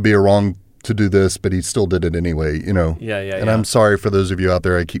knew this would be a wrong to do this, but he still did it anyway. Yeah. And I'm sorry for those of you out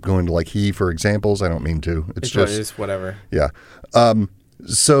there. I keep going to like he for examples. I don't mean to. It's just It's whatever. yeah.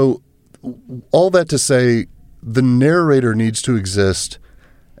 So all that to say, the narrator needs to exist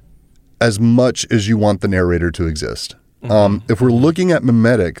as much as you want the narrator to exist. If we're looking at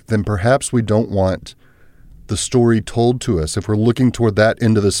mimetic, then perhaps we don't want the story told to us. If we're looking toward that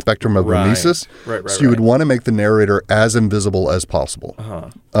end of the spectrum of Right. mimesis, Right, so you would right. want to make the narrator as invisible as possible.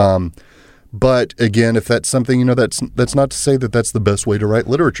 But again, if that's something, that's not to say that that's the best way to write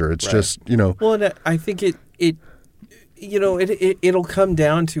literature. It's just, Well, and I think it'll come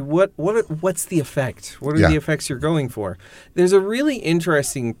down to what's the effect? What are Yeah. the effects you're going for? There's a really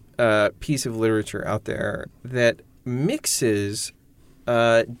interesting piece of literature out there that mixes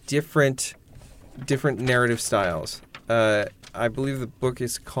different narrative styles. I believe the book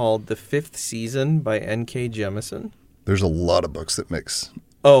is called The Fifth Season by N.K. Jemisin. there's a lot of books that mix.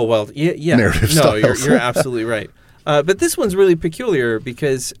 Oh, well, yeah. Narrative no, styles. you're absolutely right. But this one's really peculiar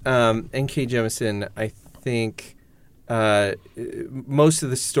because N.K. Jemisin, I think, most of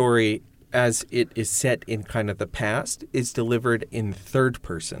the story, as it is set in kind of the past, is delivered in third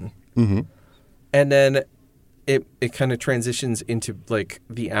person. Mm-hmm. And then it kind of transitions into like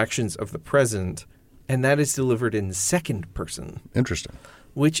the actions of the present, and that is delivered in second person, Interesting.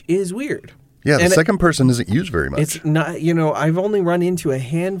 which is weird. Yeah, the And second person isn't used very much. It's not, I've only run into a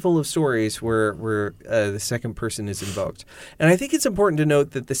handful of stories where the second person is invoked. And I think it's important to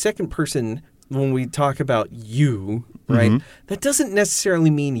note that the second person, when we talk about you, right, that doesn't necessarily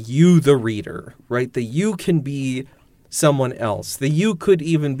mean you, the reader, right? The you can be someone else. The you could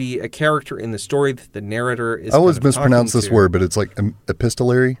even be a character in the story that the narrator is. I always kind of mispronounce talking this to. word, but it's like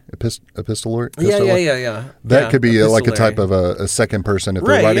epistolary. Epistolary. Yeah. That could be like a epistolary. type of a second person if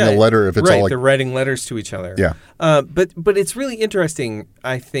Right, they're writing yeah. a letter. If it's right, all like they're writing letters to each other. Yeah. But it's really interesting,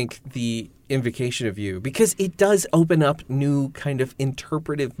 I think, the invocation of you, because it does open up new kind of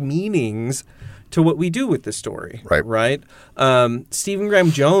interpretive meanings to what we do with the story. Right. Stephen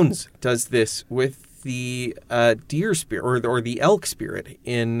Graham Jones does this with the deer spirit or the elk spirit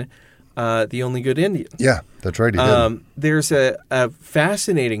in The Only Good Indians. yeah, that's right. He did. There's a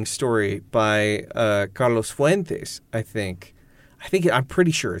fascinating story by Carlos Fuentes, I think. I'm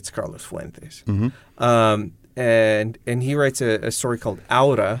pretty sure it's Carlos Fuentes. And he writes a story called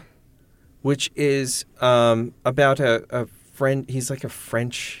Aura, which is about a friend. He's like a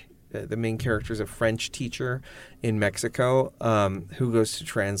French. The main character is a French teacher in Mexico who goes to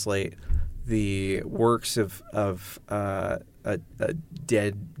translate the works of a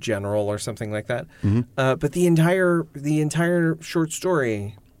dead general or something like that. But the entire short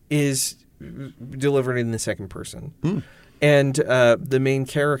story is delivered in the second person. And the main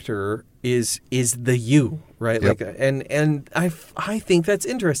character is the you, right? Yep. Like, and I think that's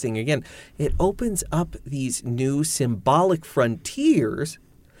interesting. Again, it opens up these new symbolic frontiers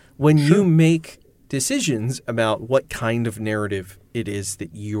when you make decisions about what kind of narrative it is that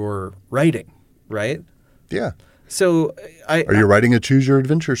you're writing, right? Yeah. So Are you writing a choose your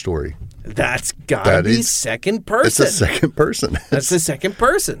adventure story? that's gotta That be is- second person. It's a second person. That's the second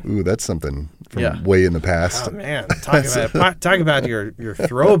person. Ooh, that's something from Yeah. way in the past. Oh man, talk about your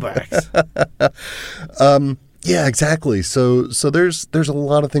throwbacks. Yeah, exactly. So there's a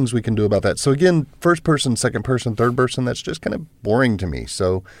lot of things we can do about that. So again, first person, second person, third person, that's just kind of boring to me.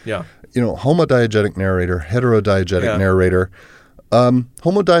 So Yeah. Homodiegetic narrator, heterodiegetic Yeah. narrator.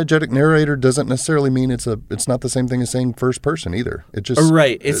 Homodiegetic narrator doesn't necessarily mean it's not the same thing as saying first person either. It just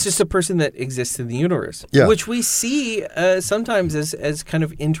Right. It's just a person that exists in the universe, Yeah. which we see sometimes as kind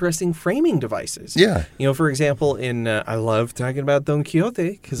of interesting framing devices. Yeah. For example, in I love talking about Don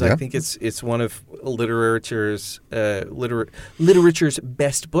Quixote because I Yeah. think it's one of literature's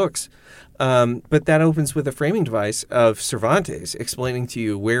best books. But that opens with a framing device of Cervantes explaining to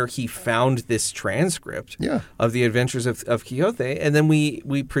you where he found this transcript Yeah. of the adventures of Quixote. And then we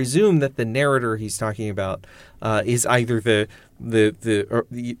presume that the narrator he's talking about is either the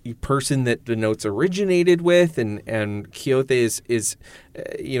person that the notes originated with, and Quixote is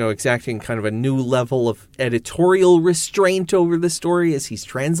exacting kind of a new level of editorial restraint over the story as he's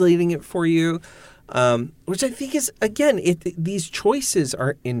translating it for you. Which I think is, again, these choices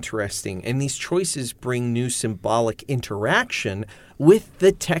are interesting, and these choices bring new symbolic interaction with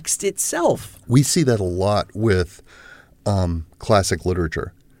the text itself. We see that a lot with classic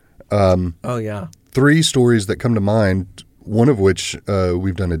literature. Oh, yeah. 3 stories that come to mind, one of which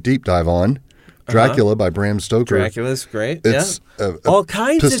we've done a deep dive on, Dracula by Bram Stoker. Dracula's great. It's All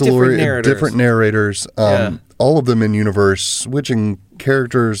kinds of epistolary- different narrators. narrators, all of them in universe, switching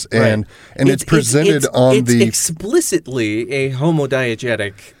characters, and it's presented it's explicitly a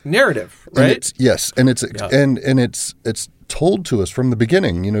homodiegetic narrative, right? And it's told to us from the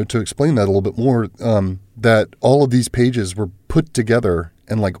beginning, to explain that a little bit more, that all of these pages were put together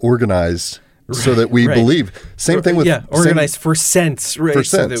and like organized so that we believe. Same thing with organized for sense, right? For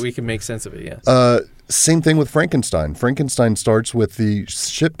So sense. that we can make sense of it. Yeah. Same thing with Frankenstein. Frankenstein starts with the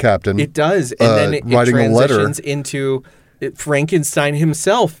ship captain. It does, and then it writing a letter. transitions into Frankenstein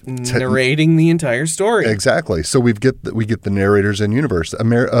himself narrating the entire story. Exactly. So we get the narrators in universe.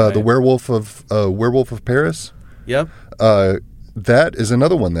 The Werewolf of Paris. Yep. That is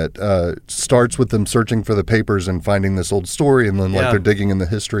another one that starts with them searching for the papers and finding this old story, and then they're digging in the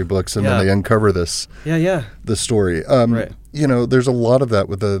history books, and then they uncover this story. Right. There's a lot of that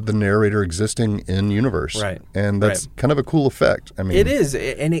with the narrator existing in universe, Right. And that's kind of a cool effect. I mean, It is,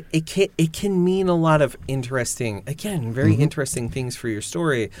 and it can mean a lot of interesting, again, very interesting things for your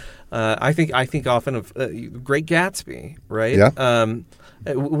story. I think often of Great Gatsby, right? Yeah.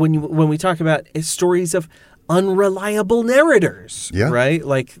 When we talk about stories of unreliable narrators, right?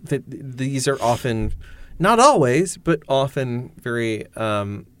 Like these are often, not always, but often very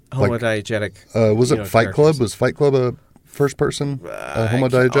homodiegetic. Was it Fight characters. Club? Was Fight Club a first person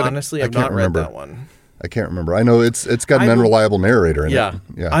homodiegetic? Honestly, I I've can't not remember. read that one. I can't remember. I know it's got an unreliable narrator in Yeah. it.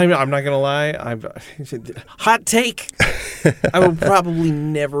 Yeah. I'm not going to lie. Hot take. I will probably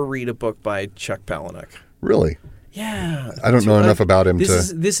never read a book by Chuck Palahniuk. Really? Yeah. I don't know enough about him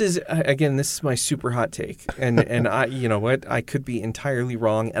This to. is my super hot take. And I, you know what? I could be entirely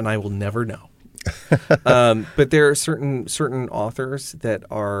wrong and I will never know. But there are certain authors that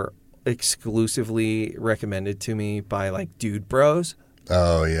are exclusively recommended to me by like dude bros.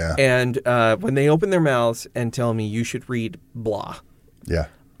 Oh, yeah. And when they open their mouths and tell me you should read blah, Yeah.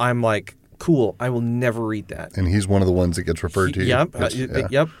 I'm like, cool, I will never read that. And he's one of the ones that gets referred to. Yep.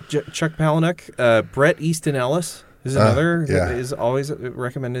 Yeah. Chuck Palahniuk. Bret Easton Ellis is another yeah. that is always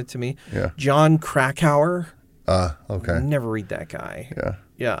recommended to me. Yeah. John Krakauer. Okay. Never read that guy. Yeah.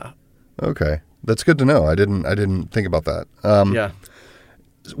 Yeah. Okay. That's good to know. I didn't think about that. Yeah.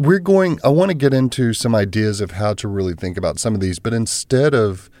 I want to get into some ideas of how to really think about some of these, but instead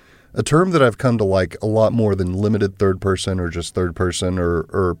of a term that I've come to like a lot more than limited third person or just third person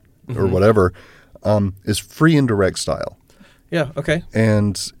or whatever, is free and direct style. Yeah. Okay.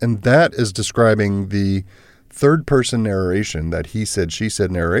 And that is describing the third person narration, that he said, she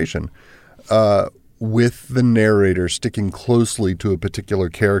said narration, with the narrator sticking closely to a particular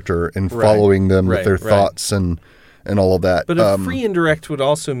character and following them with their thoughts and all of that. But a free and direct would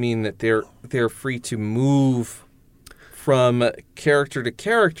also mean that they're free to move from character to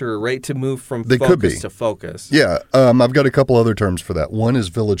character, right? To move from focus to focus. Yeah. I've got a couple other terms for that. One is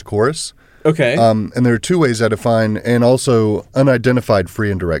village chorus. Okay. And there are two ways I define, and also unidentified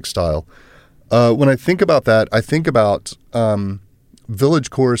free and direct style. When I think about that, I think about village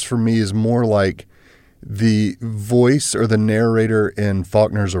chorus for me is more like the voice or the narrator in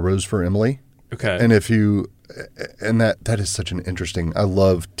Faulkner's A Rose for Emily. Okay. And that is such an interesting, I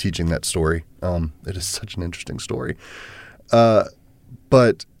love teaching that story. It is such an interesting story.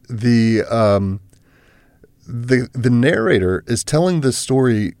 But the narrator is telling this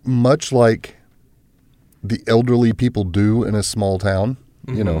story much like the elderly people do in a small town.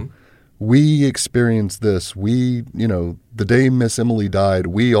 Mm-hmm. You know, we experienced this. The day Miss Emily died,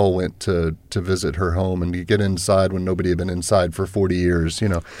 we all went to visit her home and to get inside when nobody had been inside for 40 years,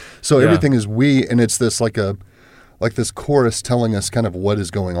 So everything is we, and it's this like this chorus telling us kind of what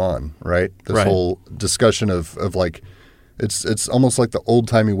is going on, right? This whole discussion of like, it's almost like the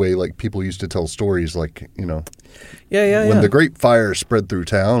old-timey way like people used to tell stories, like, when the great fire spread through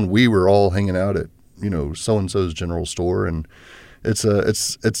town, we were all hanging out at, so-and-so's general store, and it's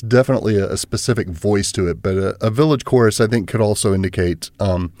definitely a specific voice to it, but a village chorus, I think, could also indicate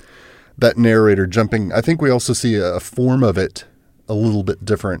that narrator jumping. I think we also see a form of it, a little bit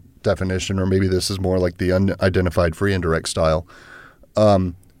different definition, or maybe this is more like the unidentified free and direct style,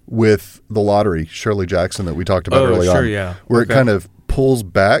 with The Lottery, Shirley Jackson, that we talked about early on, where it kind of pulls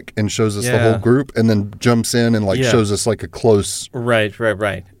back and shows us the whole group, and then jumps in and shows us like a close right.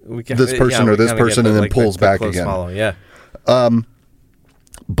 This person or this person, and then pulls back again. Follow. Yeah.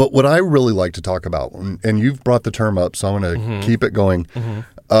 But what I really like to talk about, and you've brought the term up, so I'm going to keep it going.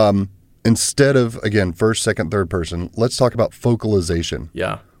 Instead of, again, first, second, third person, let's talk about focalization.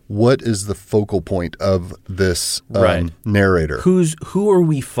 Yeah. What is the focal point of this narrator? Who are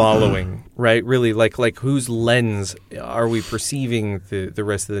we following, right? Really, like whose lens are we perceiving the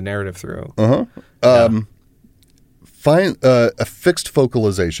rest of the narrative through? A fixed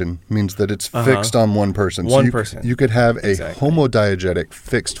focalization means that it's fixed on one person. You could have a homodiegetic,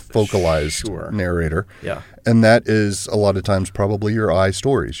 fixed, focalized narrator. Yeah. And that is a lot of times probably your I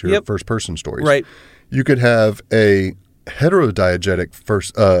stories, your first-person stories. Right. You could have a heterodiegetic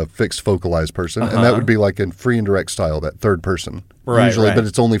fixed focalized person, and that would be like in free and direct style, that third person. Usually, but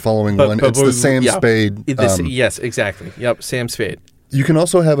it's only following one. It's the Sam Spade. Yes, exactly. Yep, Sam Spade. You can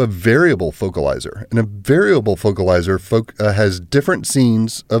also have a variable focalizer, and a variable focalizer has different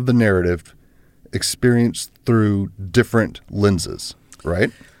scenes of the narrative experienced through different lenses,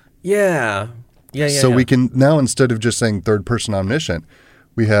 right? Yeah. So we can now, instead of just saying third person omniscient,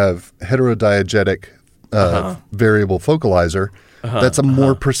 we have heterodiegetic variable focalizer. That's a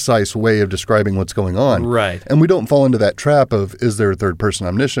more precise way of describing what's going on. Right. And we don't fall into that trap of, is there a third person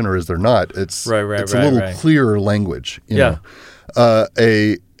omniscient or is there not? It's a little clearer language. You know?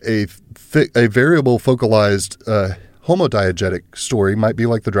 A variable focalized homodiegetic story might be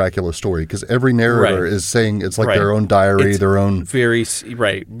like the Dracula story, because every narrator is saying it's like their own diary, their own very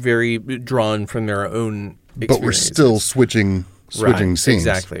drawn from their own experiences. But we're still switching scenes.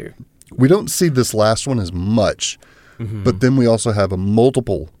 Exactly. We don't see this last one as much, but then we also have a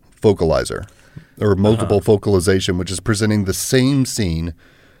multiple focalizer or multiple focalization, which is presenting the same scene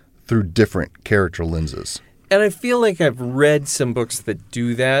through different character lenses. And I feel like I've read some books that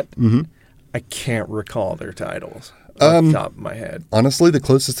do that. I can't recall their titles off the top of my head. Honestly, the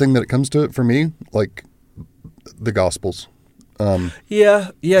closest thing that it comes to it for me, like the Gospels.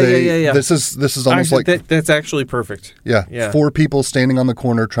 Yeah. This is almost actually, like that's actually perfect. Yeah. 4 people standing on the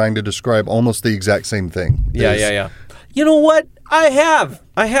corner trying to describe almost the exact same thing. Yeah. You know what? I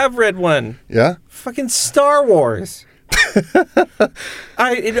have read one. Yeah? Fucking Star Wars.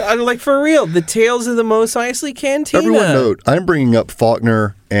 I like, for real, the Tales of the Mos Eisley Cantina. Everyone note, I'm bringing up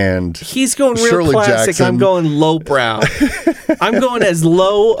Faulkner and he's going real Shirley classic. Jackson. I'm going low brow. I'm going as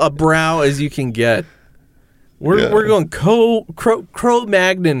low a brow as you can get. We're going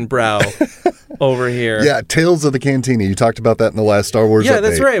Cro-Magnon brow over here. Yeah, Tales of the Cantina. You talked about that in the last Star Wars Yeah, update.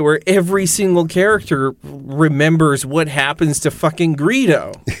 that's right, where every single character remembers what happens to fucking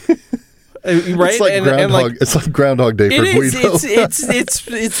Greedo. Right? It's like it's like Groundhog Day for Guido.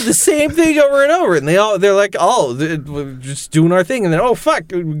 It's the same thing over and over, and they're like, we're just doing our thing, and then fuck,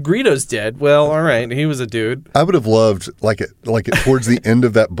 Greedo's dead. Well, all right, he was a dude. I would have loved like it towards the end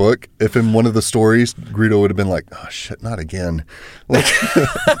of that book, if in one of the stories Greedo would have been like, oh shit, not again. Like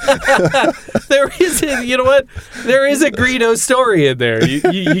there is a Greedo story in there.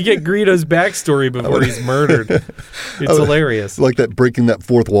 You get Greedo's backstory before he's murdered. It's hilarious. Like that breaking that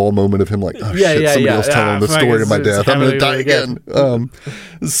fourth wall moment of him like, oh shit, somebody else telling the story of my death. I'm going to die again.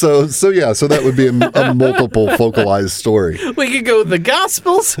 So that would be a multiple focalized story. We could go the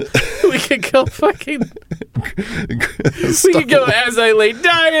Gospels. We could go fucking. We could go As I Lay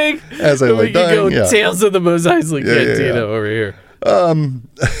Dying. As I Lay Dying. We could go Tales of the Mos Eisley Cantina over here.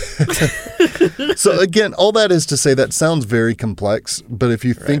 So again, all that is to say that sounds very complex, but if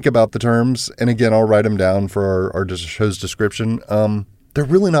you think about the terms, and again, I'll write them down for our show's description. They're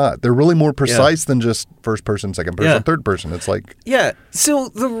really not. They're really more precise than just first person, second person, third person. It's like... Yeah. So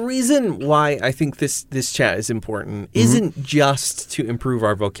the reason why I think this chat is important isn't just to improve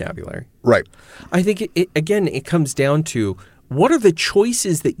our vocabulary. Right. I think, it comes down to, what are the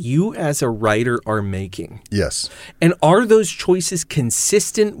choices that you as a writer are making? Yes. And are those choices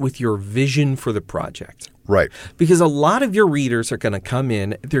consistent with your vision for the project? Right. Because a lot of your readers are going to come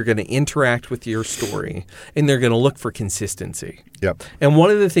in, they're going to interact with your story, and they're going to look for consistency. Yep. And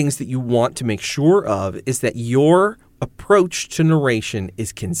one of the things that you want to make sure of is that your approach to narration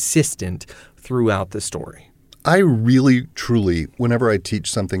is consistent throughout the story. I really, truly, whenever I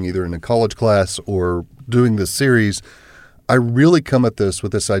teach something either in a college class or doing this series, I really come at this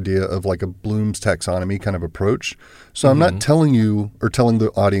with this idea of like a Bloom's taxonomy kind of approach. So I'm not telling you or telling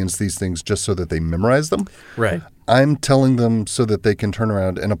the audience these things just so that they memorize them. Right. I'm telling them so that they can turn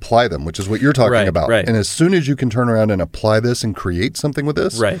around and apply them, which is what you're talking about. Right. And as soon as you can turn around and apply this and create something with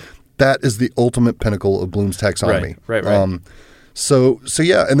this, that is the ultimate pinnacle of Bloom's taxonomy. Right. So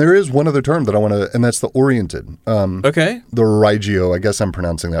yeah, and there is one other term that I want to, and that's the oriented. Okay. The Origio, I guess I'm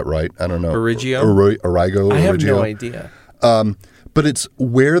pronouncing that right. I don't know. Origio? Origo? I have Origio. no idea. But it's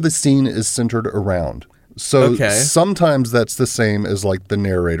where the scene is centered around. So sometimes that's the same as like the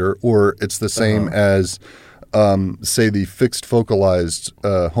narrator, or it's the same as, say, the fixed focalized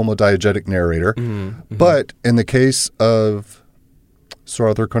homodiegetic narrator. But in the case of Sir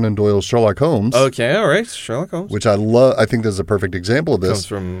Arthur Conan Doyle's Sherlock Holmes. Okay, all right. Sherlock Holmes. Which I love. I think this is a perfect example of this. Comes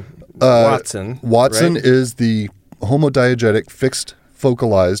from Watson. Watson is the homodiegetic fixed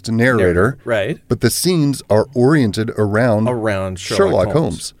focalized narrator. Right. But the scenes are oriented around Sherlock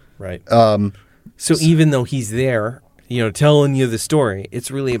Holmes. Right. So even though he's there, telling you the story,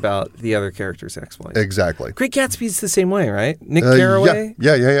 it's really about the other character's exploits. Exactly. Great Gatsby's the same way, right? Nick Carraway?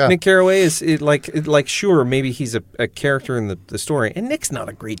 Yeah. Nick Carraway is sure, maybe he's a character in the story, and Nick's not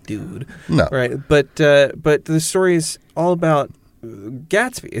a great dude. No. Right? But the story is all about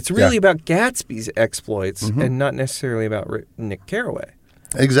Gatsby. It's really about Gatsby's exploits and not necessarily about Nick Carraway.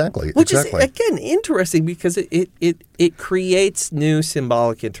 Exactly. Which is, again, interesting because it creates new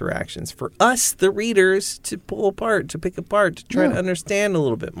symbolic interactions for us, the readers, to pull apart, to pick apart, to try to understand a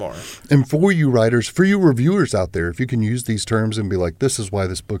little bit more. And for you writers, for you reviewers out there, if you can use these terms and be like, this is why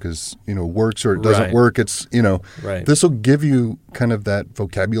this book is, works or it doesn't work, it's, this will give you kind of that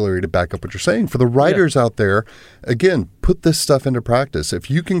vocabulary to back up what you're saying. For the writers out there, again, put this stuff into practice. If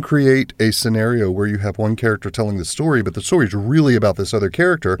you can create a scenario where you have one character telling the story, but the story is really about this other character,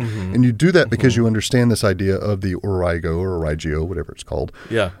 and you do that because you understand this idea of the Origo or Origio, whatever it's called.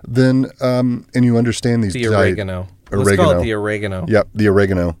 Yeah. Then, and you understand these... The oregano. Let's call it the oregano. Yep, the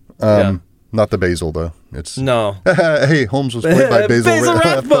oregano. Not the basil, though. It's no. Hey, Holmes was played by Basil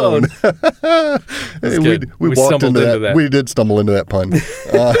Rathbone. Hey, we walked into that. We did stumble into that pun.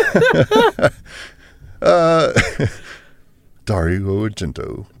 Dario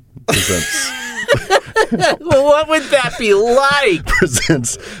Argento presents... What would that be like?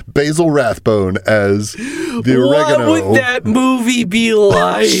 Presents Basil Rathbone as the oregano. What would that movie be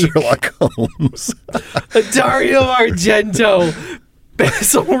like? Sherlock Holmes. Dario Argento,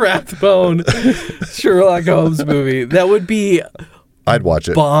 Basil Rathbone, Sherlock Holmes movie. That would be... I'd watch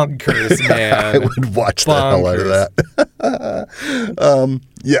it. Bonkers, man. I would watch the hell out of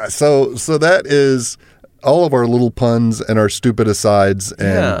that. So that is... all of our little puns and our stupid asides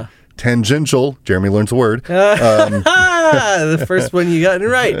and tangential. Jeremy learns a word. The first one you got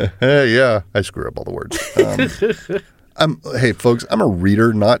right. Yeah, I screw up all the words. Hey, folks, I'm a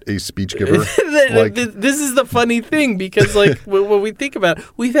reader, not a speech giver. This is the funny thing because, like, when we think about it,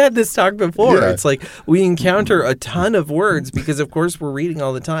 we've had this talk before. Yeah. It's like we encounter a ton of words because, of course, we're reading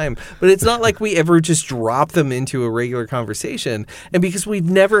all the time. But it's not like we ever just drop them into a regular conversation. And because we've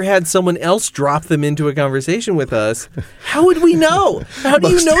never had someone else drop them into a conversation with us, how would we know? How do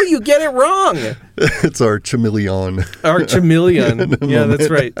you know you get it wrong? It's our chameleon. Our chameleon. Yeah, that's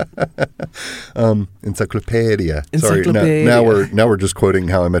right. Encyclopedia. Encyclopedia. Sorry, now we're just quoting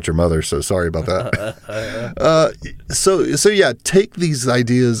How I Met Your Mother. So sorry about that. So yeah, take these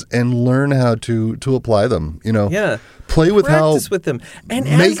ideas and learn how to apply them. Yeah. Play with Practice with them and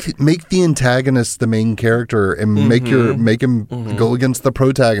make the antagonist the main character and make him go against the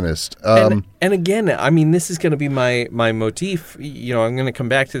protagonist. And again, I mean, this is going to be my motif. I'm going to come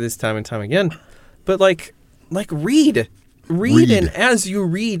back to this time and time again. But like read, and as you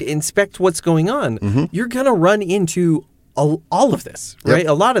read, inspect what's going on. You're going to run into all of this, right?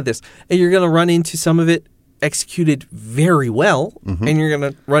 Yep. A lot of this, and you're going to run into some of it executed very well, and you're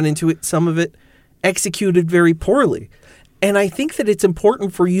going to run into some of it executed very poorly. And I think that it's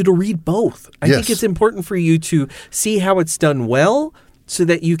important for you to read both. I think it's important for you to see how it's done well so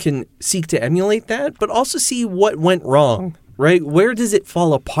that you can seek to emulate that, but also see what went wrong, right? Where does it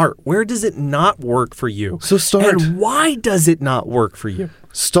fall apart? Where does it not work for you? So start. And why does it not work for you?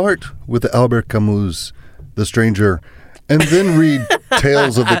 Start with Albert Camus, The Stranger, and then read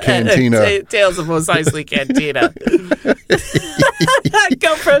Tales of the Cantina. Tales of Mos Eisley Cantina.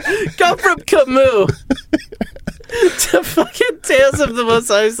 go from Camus to fucking Tales of the Mos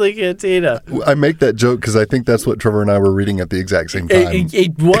Eisley Cantina. I make that joke because I think that's what Trevor and I were reading at the exact same time.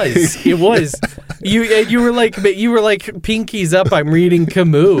 It was. You were like pinkies up. I'm reading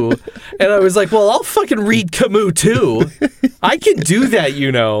Camus, and I was like, well, I'll fucking read Camus too. I can do that,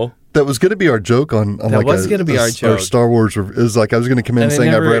 That was going to be our joke on that was going to be our joke. Our Star Wars is like I was going to come in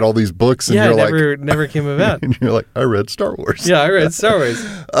saying I've read all these books, and you're like, never came about. And you're like, I read Star Wars. Yeah, I read Star Wars.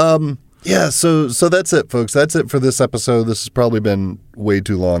 Yeah, so that's it, folks. That's it for this episode. This has probably been way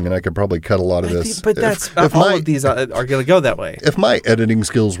too long, and I could probably cut a lot of this. But all of these are going to go that way. If my editing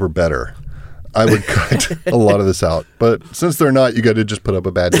skills were better, I would cut a lot of this out. But since they're not, you got to just put up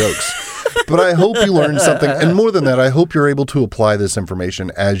with bad jokes. But I hope you learned something. And more than that, I hope you're able to apply this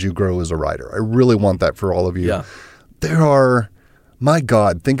information as you grow as a writer. I really want that for all of you. Yeah. There are, my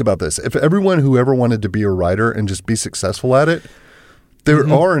God, think about this. If everyone who ever wanted to be a writer and just be successful at it, there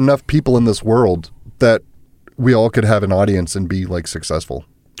are enough people in this world that we all could have an audience and be like successful.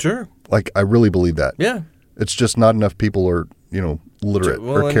 Sure. Like, I really believe that. Yeah. It's just not enough people are, literate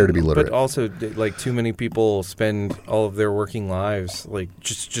or care to be literate. But also, like, too many people spend all of their working lives like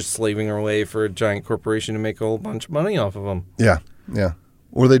just slaving away for a giant corporation to make a whole bunch of money off of them. Yeah, yeah.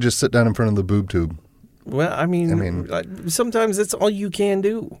 Or they just sit down in front of the boob tube. Well, I mean sometimes that's all you can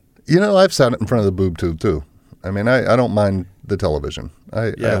do. I've sat in front of the boob tube too. I mean, I don't mind the television.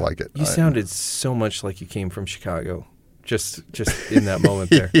 I like it. You sounded so much like you came from Chicago. Just in that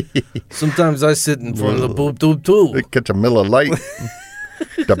moment there. Sometimes I sit in front of the boob tube too. Catch a Miller Lite.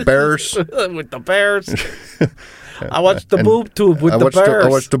 The Bears. With the Bears. I watched the boob tube with the Bears. I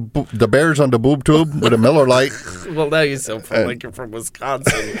watched the Bears on the boob tube with a Miller Lite. Well, now you sound like you're from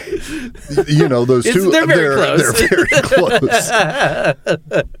Wisconsin. Those two. They're very close. They're very close.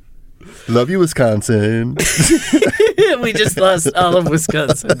 Love you, Wisconsin. We just lost all of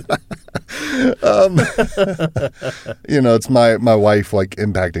Wisconsin. It's my wife like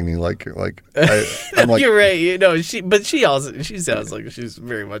impacting me like I'm like, you're right. She sounds like she's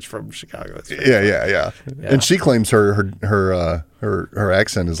very much from Chicago. Yeah. And she claims her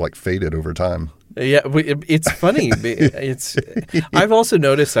accent is like faded over time. Yeah, it's funny. I've also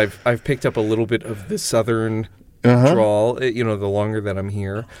noticed I've picked up a little bit of the Southern drawl, the longer that I'm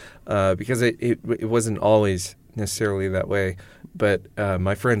here, because it wasn't always necessarily that way. But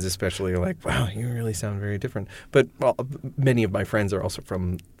my friends especially are like, wow, you really sound very different. But many of my friends are also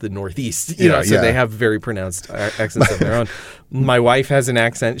from the Northeast, so they have very pronounced accents of their own. My wife has an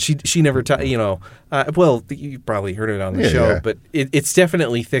accent. She never, well, you probably heard it on the show, but it's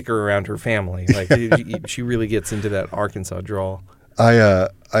definitely thicker around her family. Like she really gets into that Arkansas drawl. I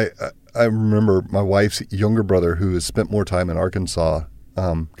remember my wife's younger brother who has spent more time in Arkansas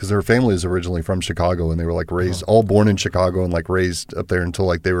because her family is originally from Chicago and they were like raised, all born in Chicago and like raised up there until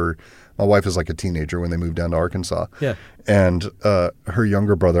like my wife was like a teenager when they moved down to Arkansas. Yeah. And her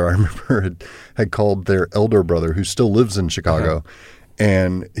younger brother, I remember, had called their elder brother who still lives in Chicago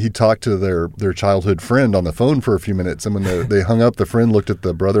And he talked to their childhood friend on the phone for a few minutes. And when they hung up, the friend looked at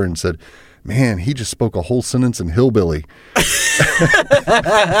the brother and said, "Man, he just spoke a whole sentence in hillbilly."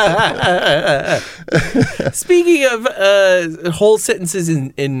 Speaking of whole sentences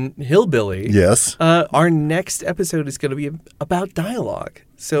in hillbilly, Yes. our next episode is going to be about dialogue.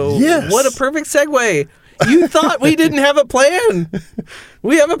 So Yes. what a perfect segue. You thought we didn't have a plan.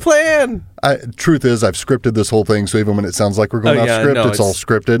 We have a plan. Truth is, I've scripted this whole thing, so even when it sounds like we're going off script, no, it's all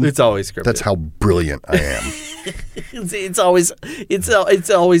scripted. It's always scripted. That's how brilliant I am. It's always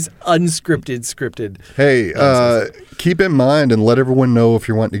unscripted, scripted. Hey, keep in mind and let everyone know if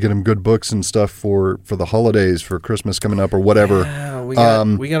you're wanting to get them good books and stuff for the holidays, for Christmas coming up or whatever. Yeah,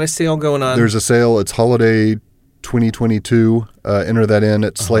 we got a sale going on. There's a sale. It's holiday 2022. Enter that in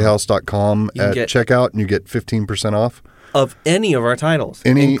at slayhouse.com at checkout, and you get 15% off. Of any of our titles,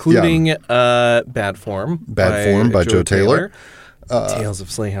 including Bad Form by Joe Taylor. Tales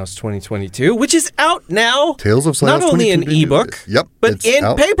of Slay House 2022, which is out now. Tales of Slay House 2022. Not only in ebook, but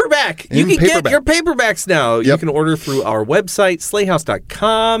in paperback. You can get your paperbacks now. You can order through our website,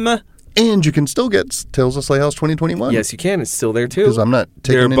 slayhouse.com. And you can still get Tales of Slay House 2021. Yes, you can. It's still there, too. Because I'm not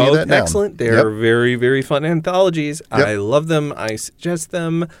taking any of that down. They're both excellent. They're very, very fun anthologies. I love them. I suggest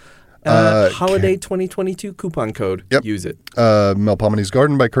them. Holiday 2022 coupon code. Use it. Melpomene's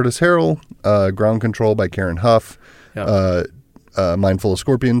Garden by Curtis Harrell. Ground Control by Karen Huff. Mindful of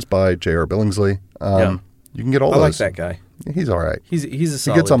Scorpions by J.R. Billingsley. You can get all those. I like that guy. He's all right. He's a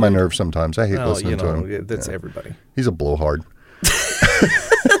solid He gets on my dude. nerves sometimes. I hate listening to him. That's everybody. He's a blowhard.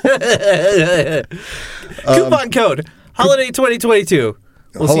 Coupon code Holiday 2022.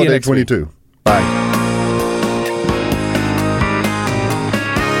 We'll see you next week. Holiday 22. Bye.